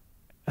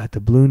at the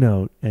Blue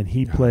Note, and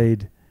he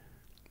played.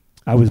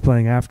 I was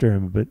playing after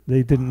him, but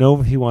they didn't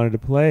know if he wanted to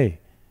play,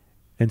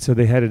 and so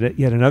they had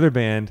yet another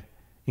band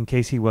in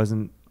case he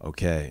wasn't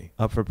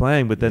up for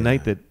playing. But the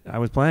night that I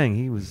was playing,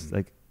 he was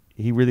like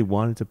he really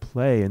wanted to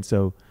play, and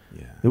so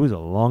it was a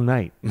long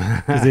night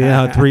because they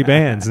had 3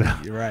 bands.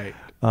 You're right.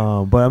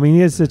 But I mean, he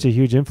had such a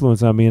huge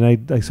influence on me,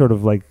 and I sort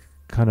of like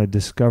kind of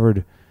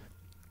discovered.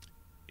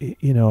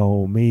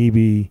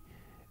 Maybe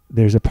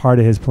there's a part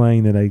of his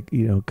playing that I,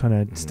 kind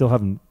of still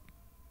haven't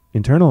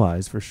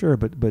internalized for sure.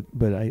 But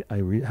I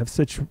have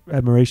such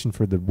admiration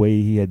for the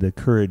way he had the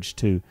courage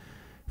to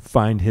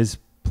find his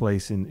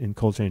place in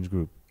Coltrane's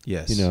group.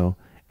 Yes.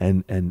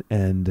 And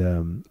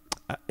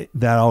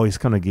that always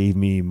kind of gave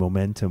me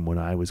momentum when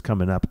I was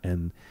coming up,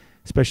 and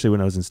especially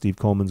when I was in Steve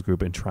Coleman's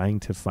group and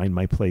trying to find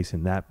my place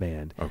in that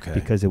band.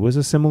 Because it was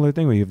a similar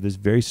thing where you have this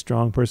very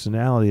strong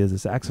personality as a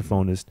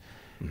saxophonist,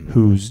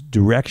 whose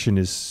direction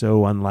is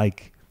so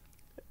unlike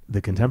the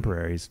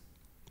contemporaries.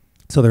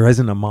 So there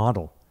isn't a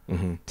model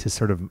to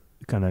sort of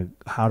kind of,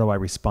 how do I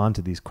respond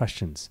to these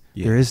questions?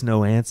 There is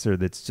no answer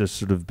that's just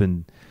sort of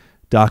been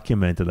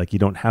documented. Like you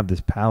don't have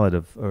this palette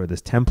or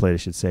this template, I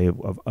should say,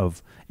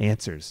 of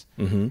answers.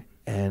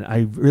 And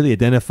I really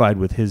identified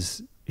with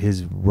his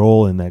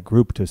role in that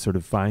group to sort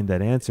of find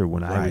that answer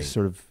when I was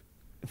sort of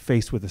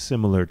faced with a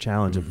similar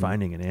challenge of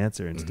finding an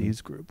answer in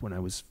Steve's group when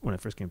I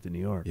first came to New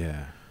York.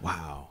 Yeah.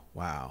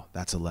 Wow.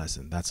 That's a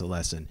lesson.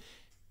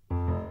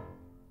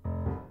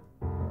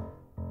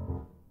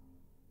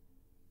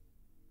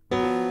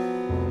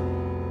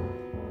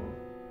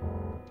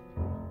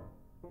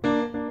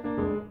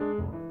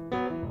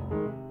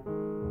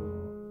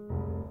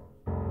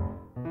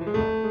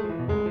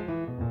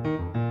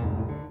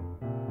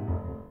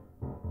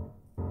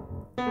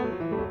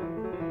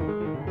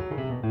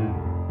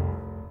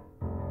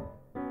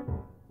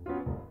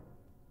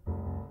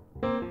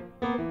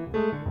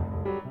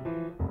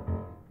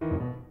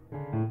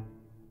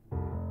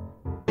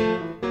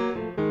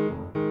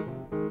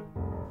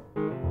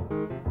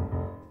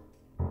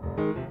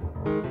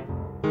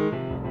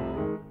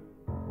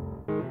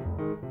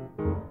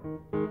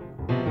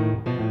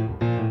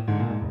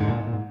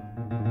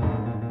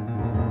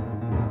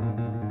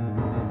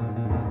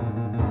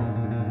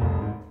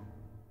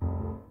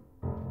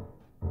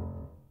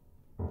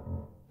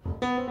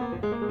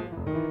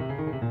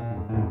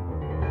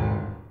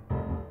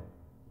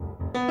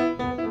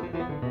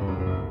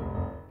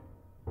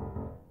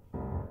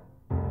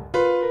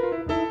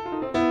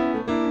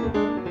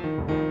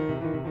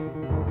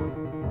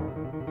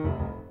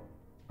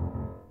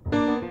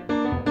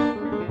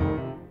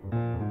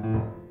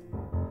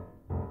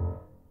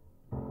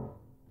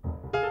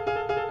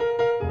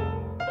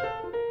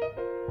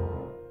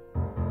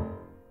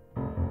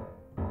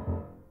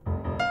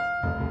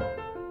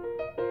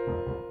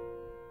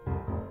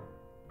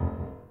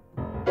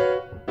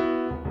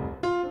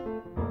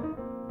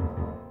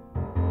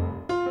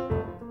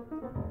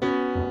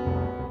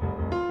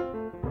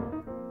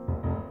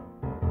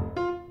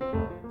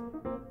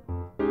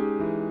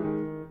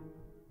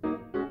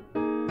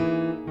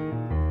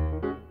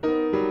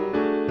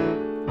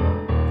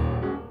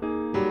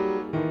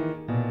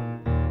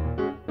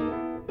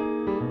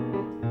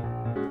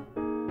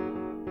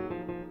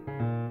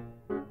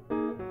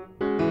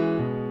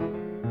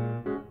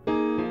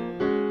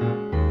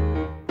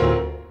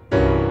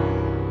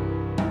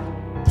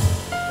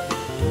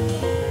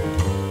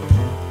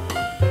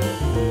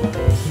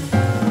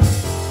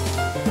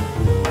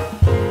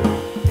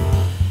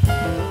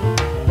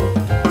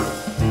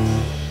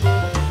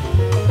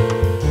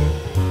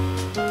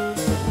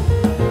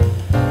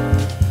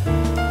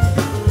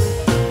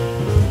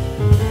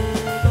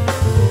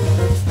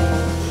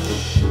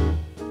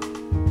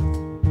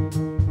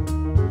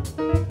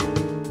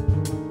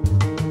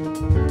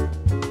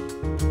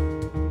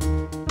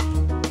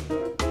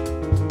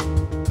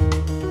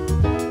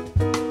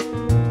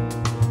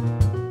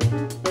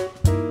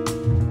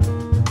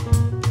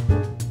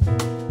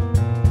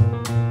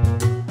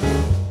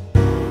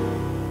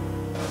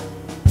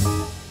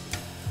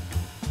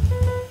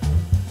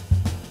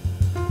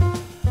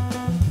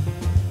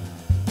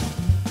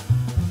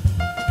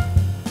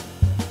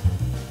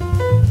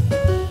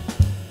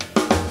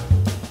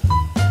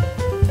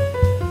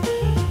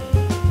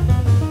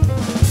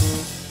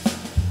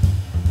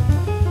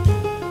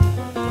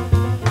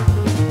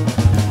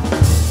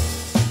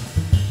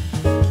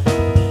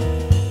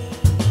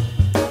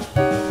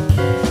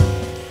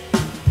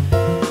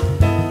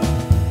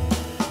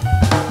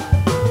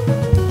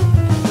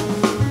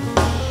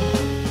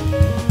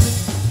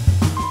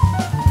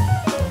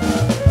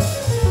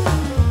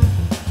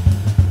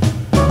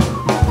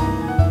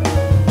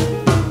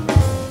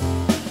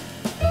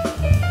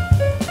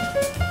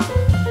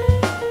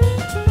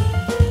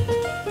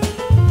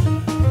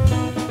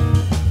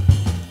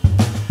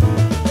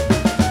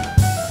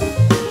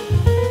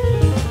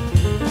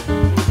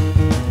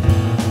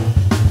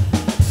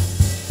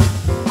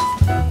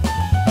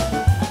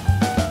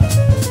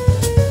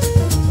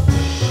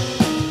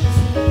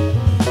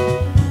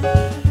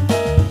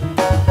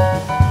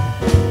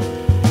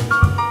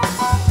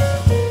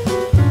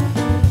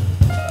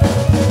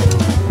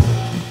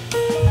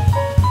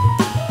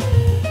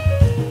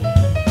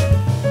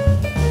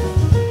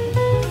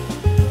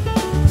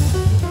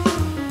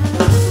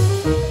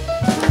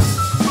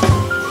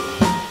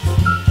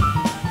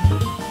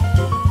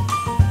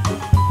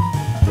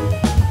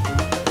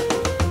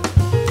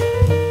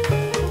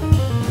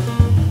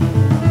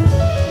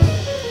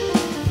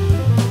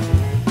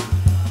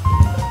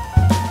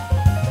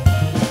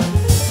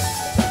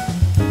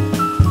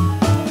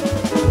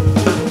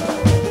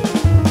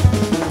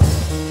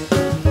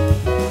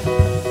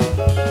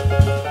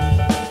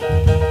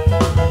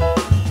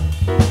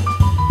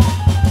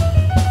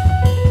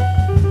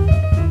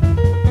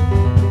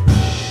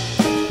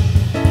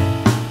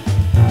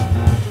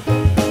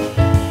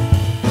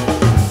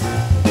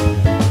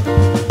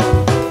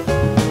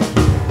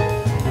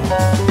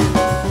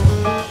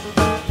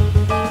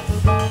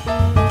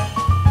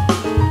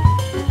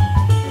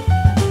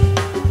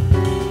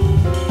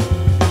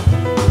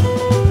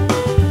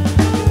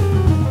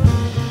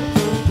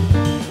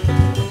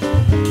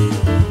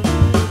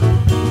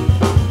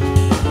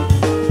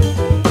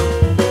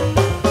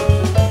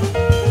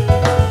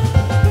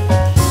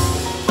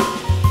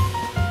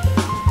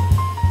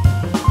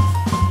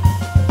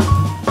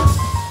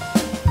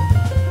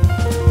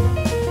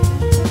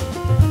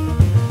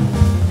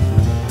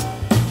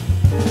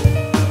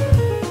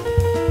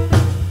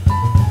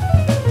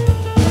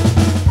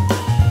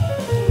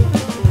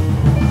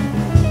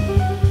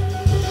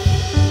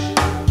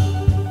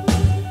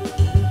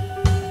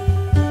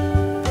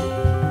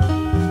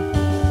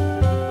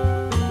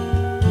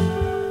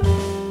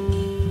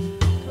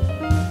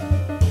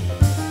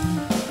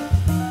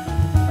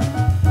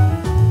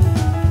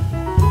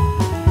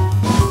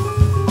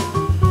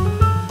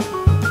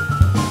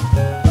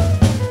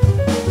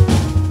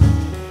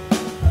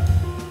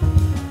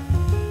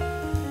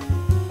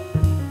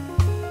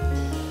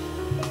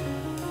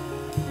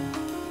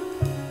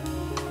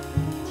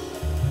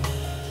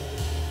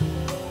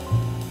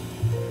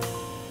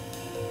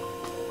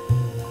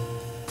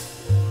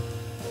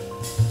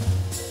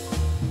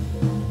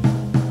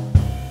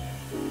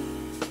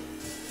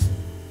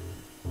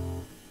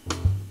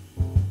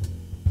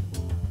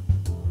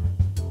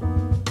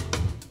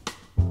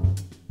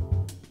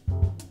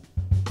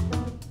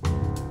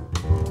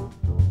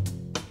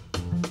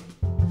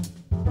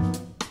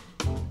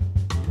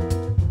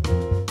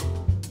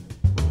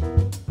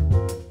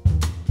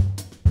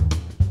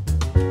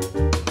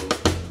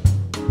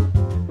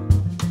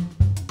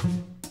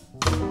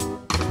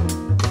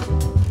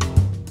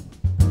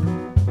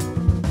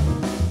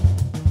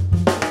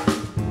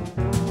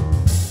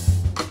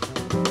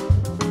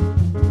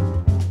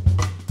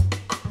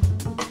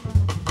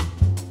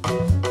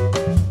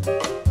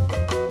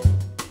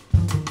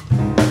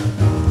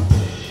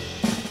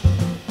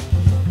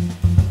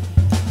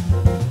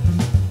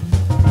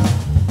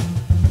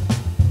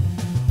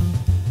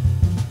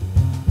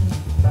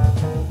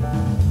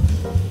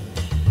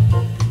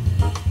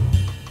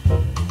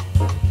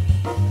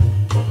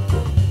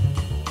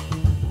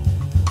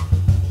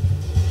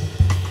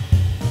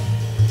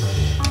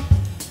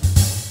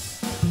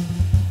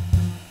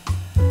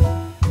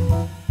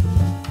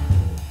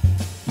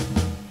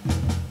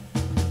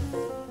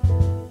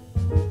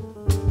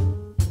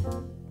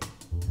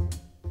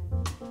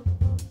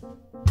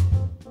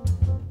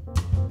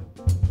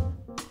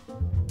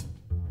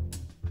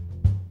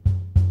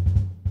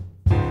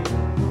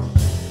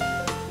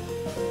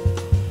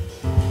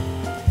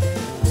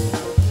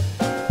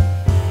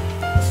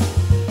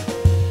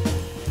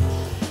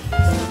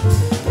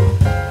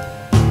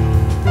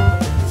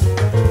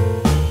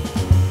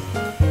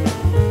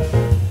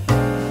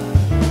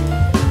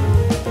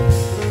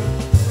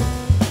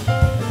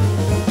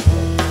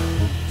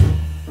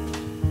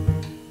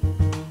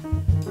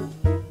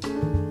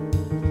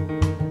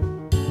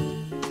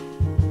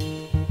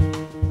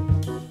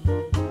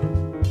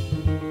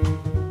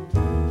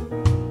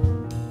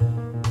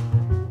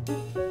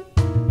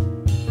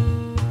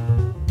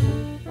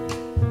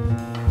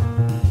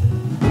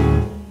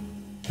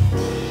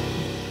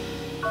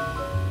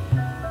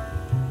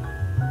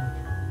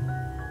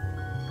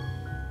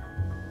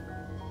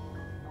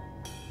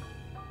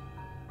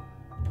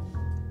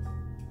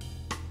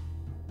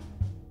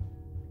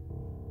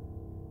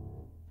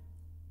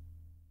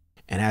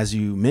 And as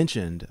you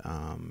mentioned,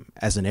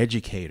 as an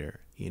educator,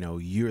 you know,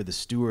 you're the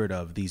steward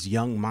of these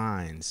young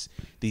minds,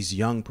 these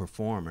young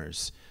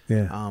performers.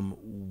 Yeah.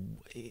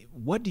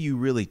 What do you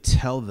really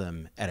tell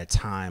them at a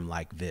time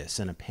like this,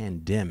 in a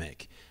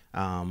pandemic,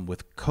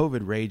 with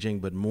COVID raging,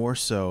 but more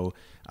so,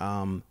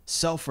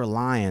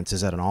 self-reliance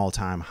is at an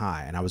all-time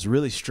high. And I was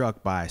really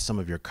struck by some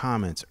of your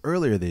comments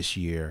earlier this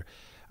year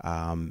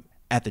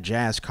at the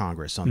Jazz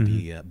Congress on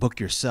the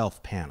Book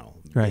Yourself panel,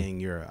 being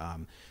your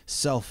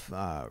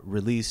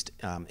self-released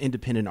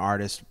independent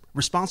artist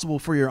responsible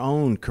for your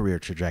own career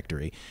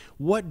trajectory.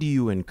 What do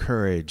you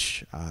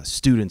encourage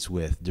students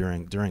with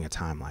during a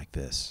time like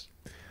this?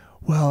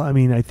 Well, I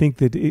mean, I think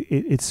that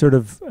it's sort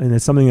of, and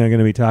it's something I'm going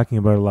to be talking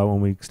about a lot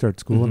when we start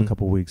school in a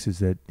couple of weeks, is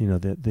that, you know,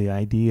 the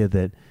idea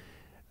that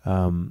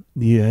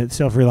the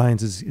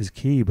self-reliance is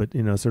key, but,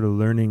 you know, sort of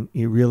learning,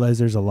 you realize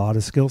there's a lot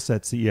of skill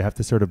sets that you have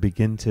to sort of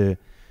begin to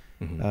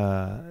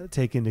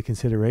take into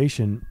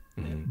consideration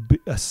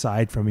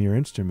aside from your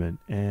instrument.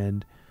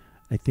 And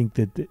I think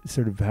that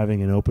sort of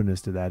having an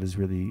openness to that is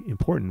really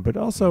important. But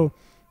also,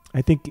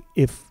 I think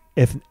if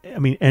I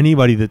mean,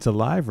 anybody that's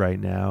alive right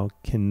now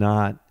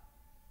cannot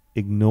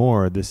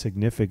ignore the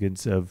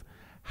significance of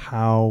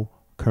how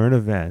current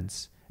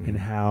events and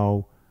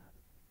how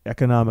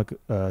economic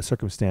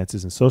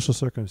circumstances and social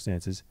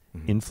circumstances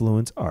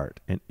influence art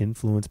and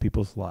influence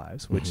people's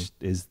lives, which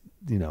is,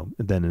 you know,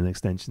 then an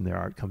extension, their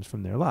art comes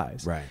from their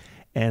lives. Right.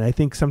 And I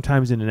think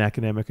sometimes in an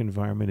academic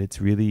environment,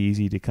 it's really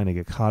easy to kind of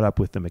get caught up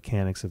with the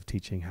mechanics of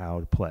teaching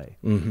how to play.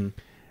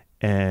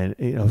 And,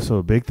 you know, so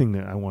a big thing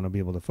that I want to be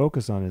able to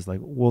focus on is like,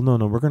 well, no,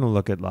 we're going to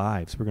look at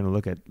lives. We're going to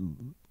look at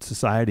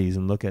societies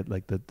and look at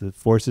like the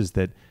forces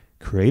that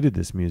created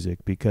this music,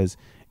 because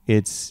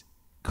it's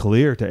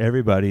clear to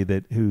everybody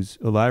that who's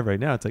alive right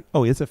now. It's like,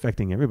 oh, it's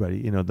affecting everybody,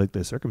 you know, like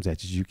the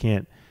circumstances. You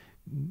can't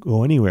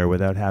go anywhere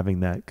without having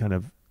that kind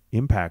of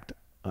impact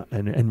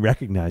and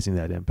recognizing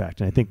that impact.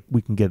 And I think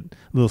we can get a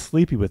little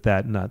sleepy with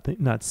that and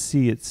not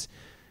see it's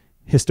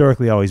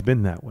historically always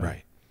been that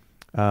way.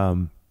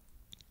 Right.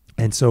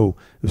 And so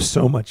there's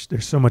so much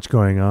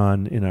going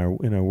on in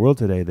our world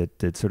today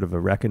that's sort of a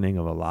reckoning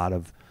of a lot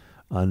of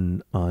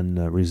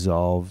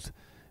unresolved,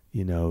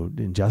 you know,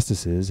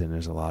 injustices, and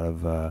there's a lot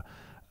of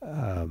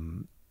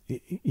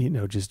you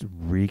know, just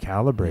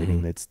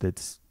recalibrating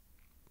that's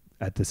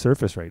at the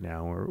surface right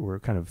now. We're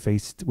kind of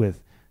faced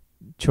with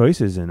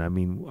choices, and I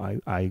mean,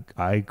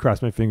 I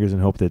cross my fingers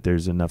and hope that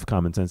there's enough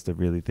common sense to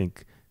really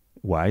think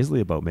wisely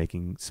about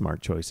making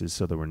smart choices,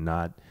 so that we're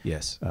not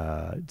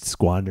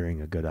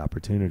squandering a good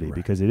opportunity,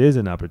 because it is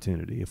an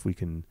opportunity if we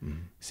can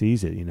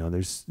seize it. You know,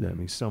 there's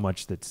so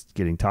much that's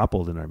getting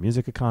toppled in our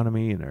music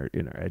economy, in our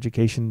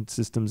education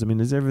systems. I mean,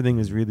 everything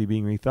is really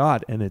being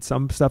rethought, and it's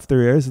some stuff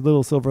there is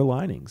little silver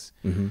linings.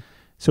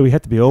 So we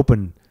have to be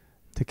open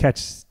to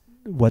catch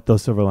what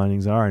those silver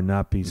linings are, and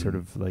not be sort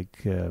of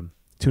like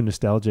too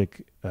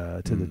nostalgic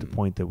to the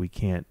point that we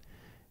can't,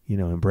 you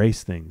know,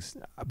 embrace things.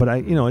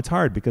 But you know, it's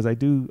hard because I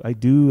do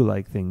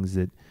like things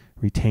that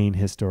retain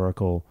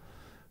historical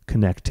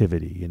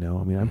connectivity. You know,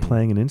 I mean, I'm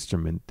playing an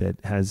instrument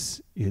that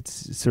has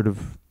its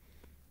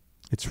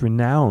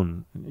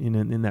renown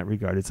in that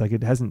regard. It's like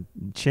it hasn't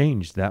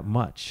changed that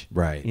much,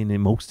 right, in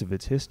most of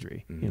its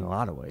history in a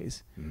lot of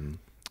ways. You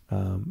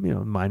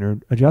know, minor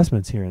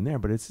adjustments here and there,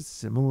 but it's a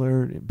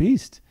similar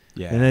beast.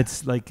 Yeah, and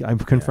it's like I'm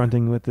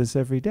confronting with this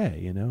every day.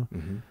 You know.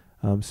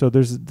 So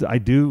I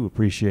do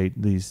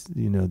appreciate these,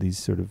 you know, these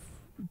sort of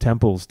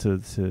temples to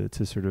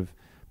sort of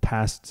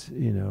past,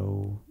 you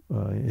know,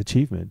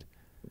 achievement.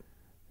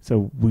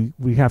 So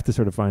we have to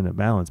sort of find a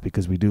balance,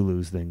 because we do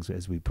lose things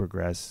as we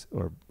progress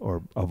or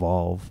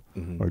evolve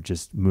or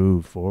just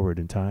move forward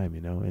in time,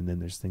 you know, and then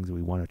there's things that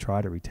we want to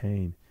try to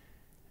retain.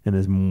 And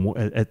there's more,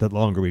 at the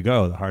longer we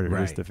go, the harder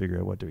it is to figure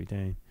out what to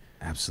retain.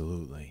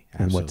 Absolutely.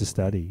 And what to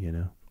study, you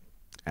know.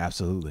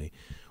 Absolutely.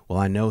 Well,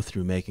 I know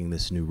through making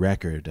this new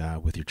record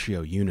with your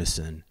trio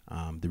Unison,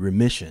 The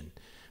Remission,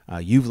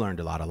 you've learned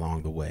a lot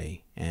along the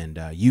way, and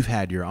you've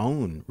had your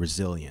own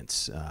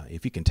resilience.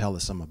 If you can tell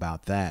us some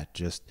about that,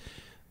 just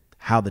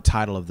how the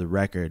title of the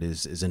record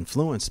is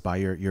influenced by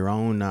your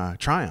own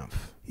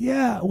triumph.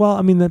 Yeah, well,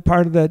 I mean, that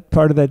part of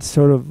that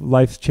sort of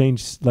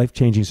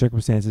life-changing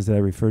circumstances that I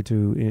referred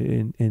to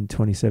in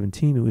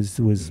 2017, it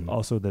was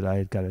also that I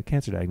had got a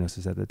cancer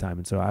diagnosis at the time,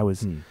 and so I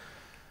was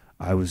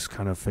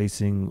kind of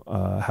facing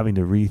having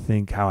to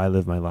rethink how I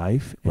live my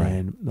life,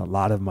 and a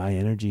lot of my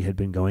energy had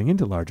been going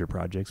into larger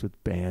projects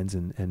with bands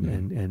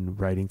and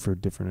writing for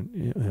different,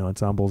 you know,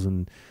 ensembles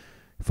and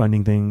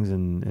funding things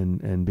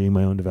and being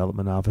my own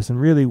development office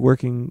and really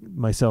working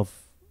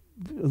myself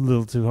a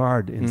little too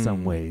hard in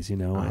some ways, you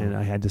know. And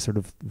I had to sort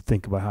of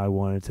think about how I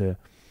wanted to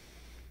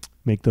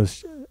make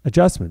those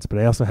adjustments, but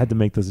I also had to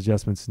make those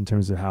adjustments in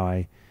terms of how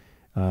I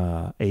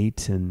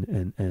ate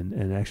and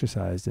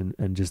exercised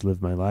and just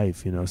lived my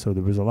life, you know. So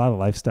there was a lot of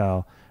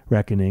lifestyle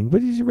reckoning,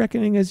 but you're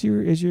reckoning as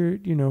you're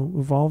you know,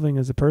 evolving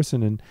as a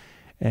person,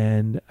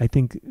 and I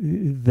think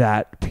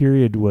that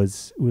period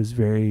was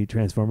very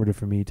transformative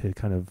for me to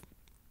kind of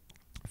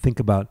think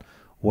about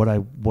what I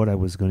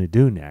was going to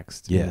do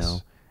next, you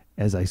know.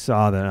 as I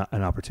saw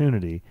an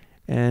opportunity.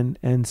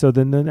 And so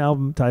then the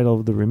album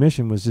title, The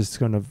Remission, was just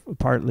kind of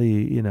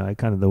partly,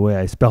 kind of the way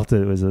I spelt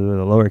it was a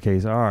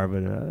lowercase r,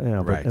 but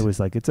Right. but it was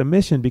like, it's a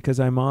mission because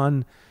I'm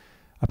on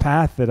a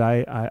path that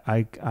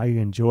I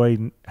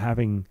enjoy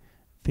having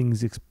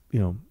things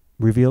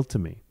revealed to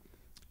me,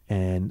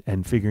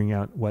 and figuring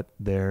out what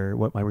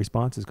my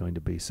response is going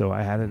to be. So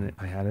I had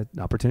an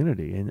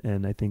opportunity,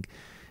 and I think,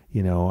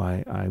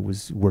 I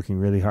was working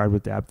really hard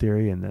with Dap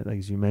Theory, and that, like,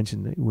 as you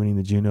mentioned, winning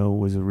the Juno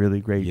was a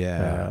really great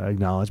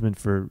acknowledgement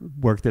for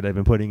work that I've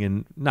been putting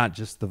in, not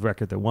just the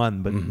record that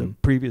won, but the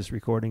previous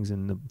recordings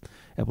and the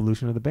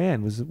evolution of the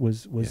band was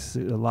a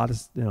lot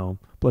of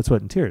blood,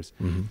 sweat, and tears.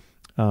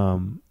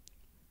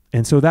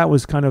 And so that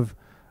was kind of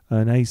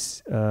a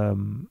nice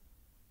kind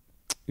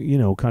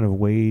of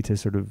way to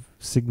sort of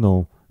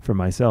signal for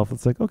myself.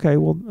 It's like, okay,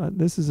 well,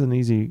 this is an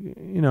easy,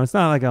 it's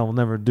not like I will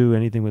never do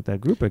anything with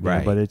that group again,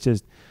 right. but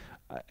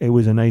it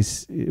was a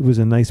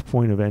nice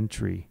point of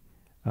entry,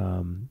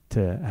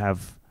 to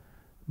have,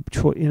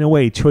 in a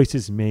way,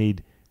 choices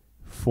made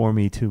for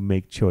me to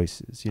make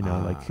choices,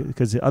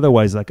 because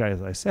otherwise, like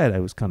I said, I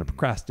was kind of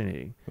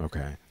procrastinating.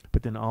 Okay.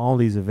 But then all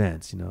these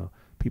events,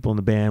 people in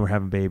the band were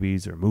having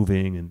babies or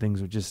moving, and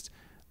things were just,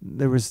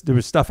 there was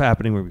stuff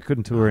happening where we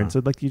couldn't tour. And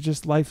so, like,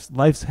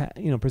 life's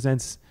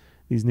presents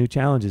these new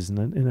challenges.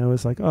 And I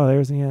was like, oh,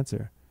 there's the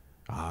answer.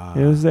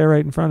 It was there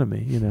right in front of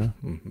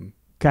me,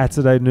 Cats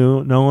that I'd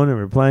known or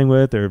were playing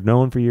with or have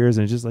known for years.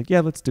 And it's just like, yeah,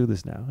 let's do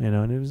this now,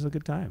 and it was a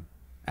good time.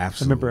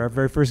 Absolutely. I remember our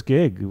very first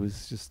gig. It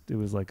was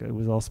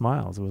all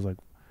smiles. It was like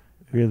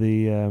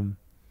really, I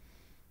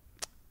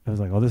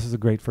was like, oh, this is a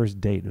great first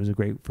date. It was a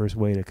great first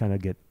way to kind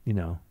of get,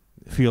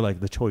 feel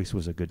like the choice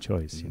was a good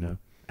choice,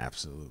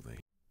 Absolutely.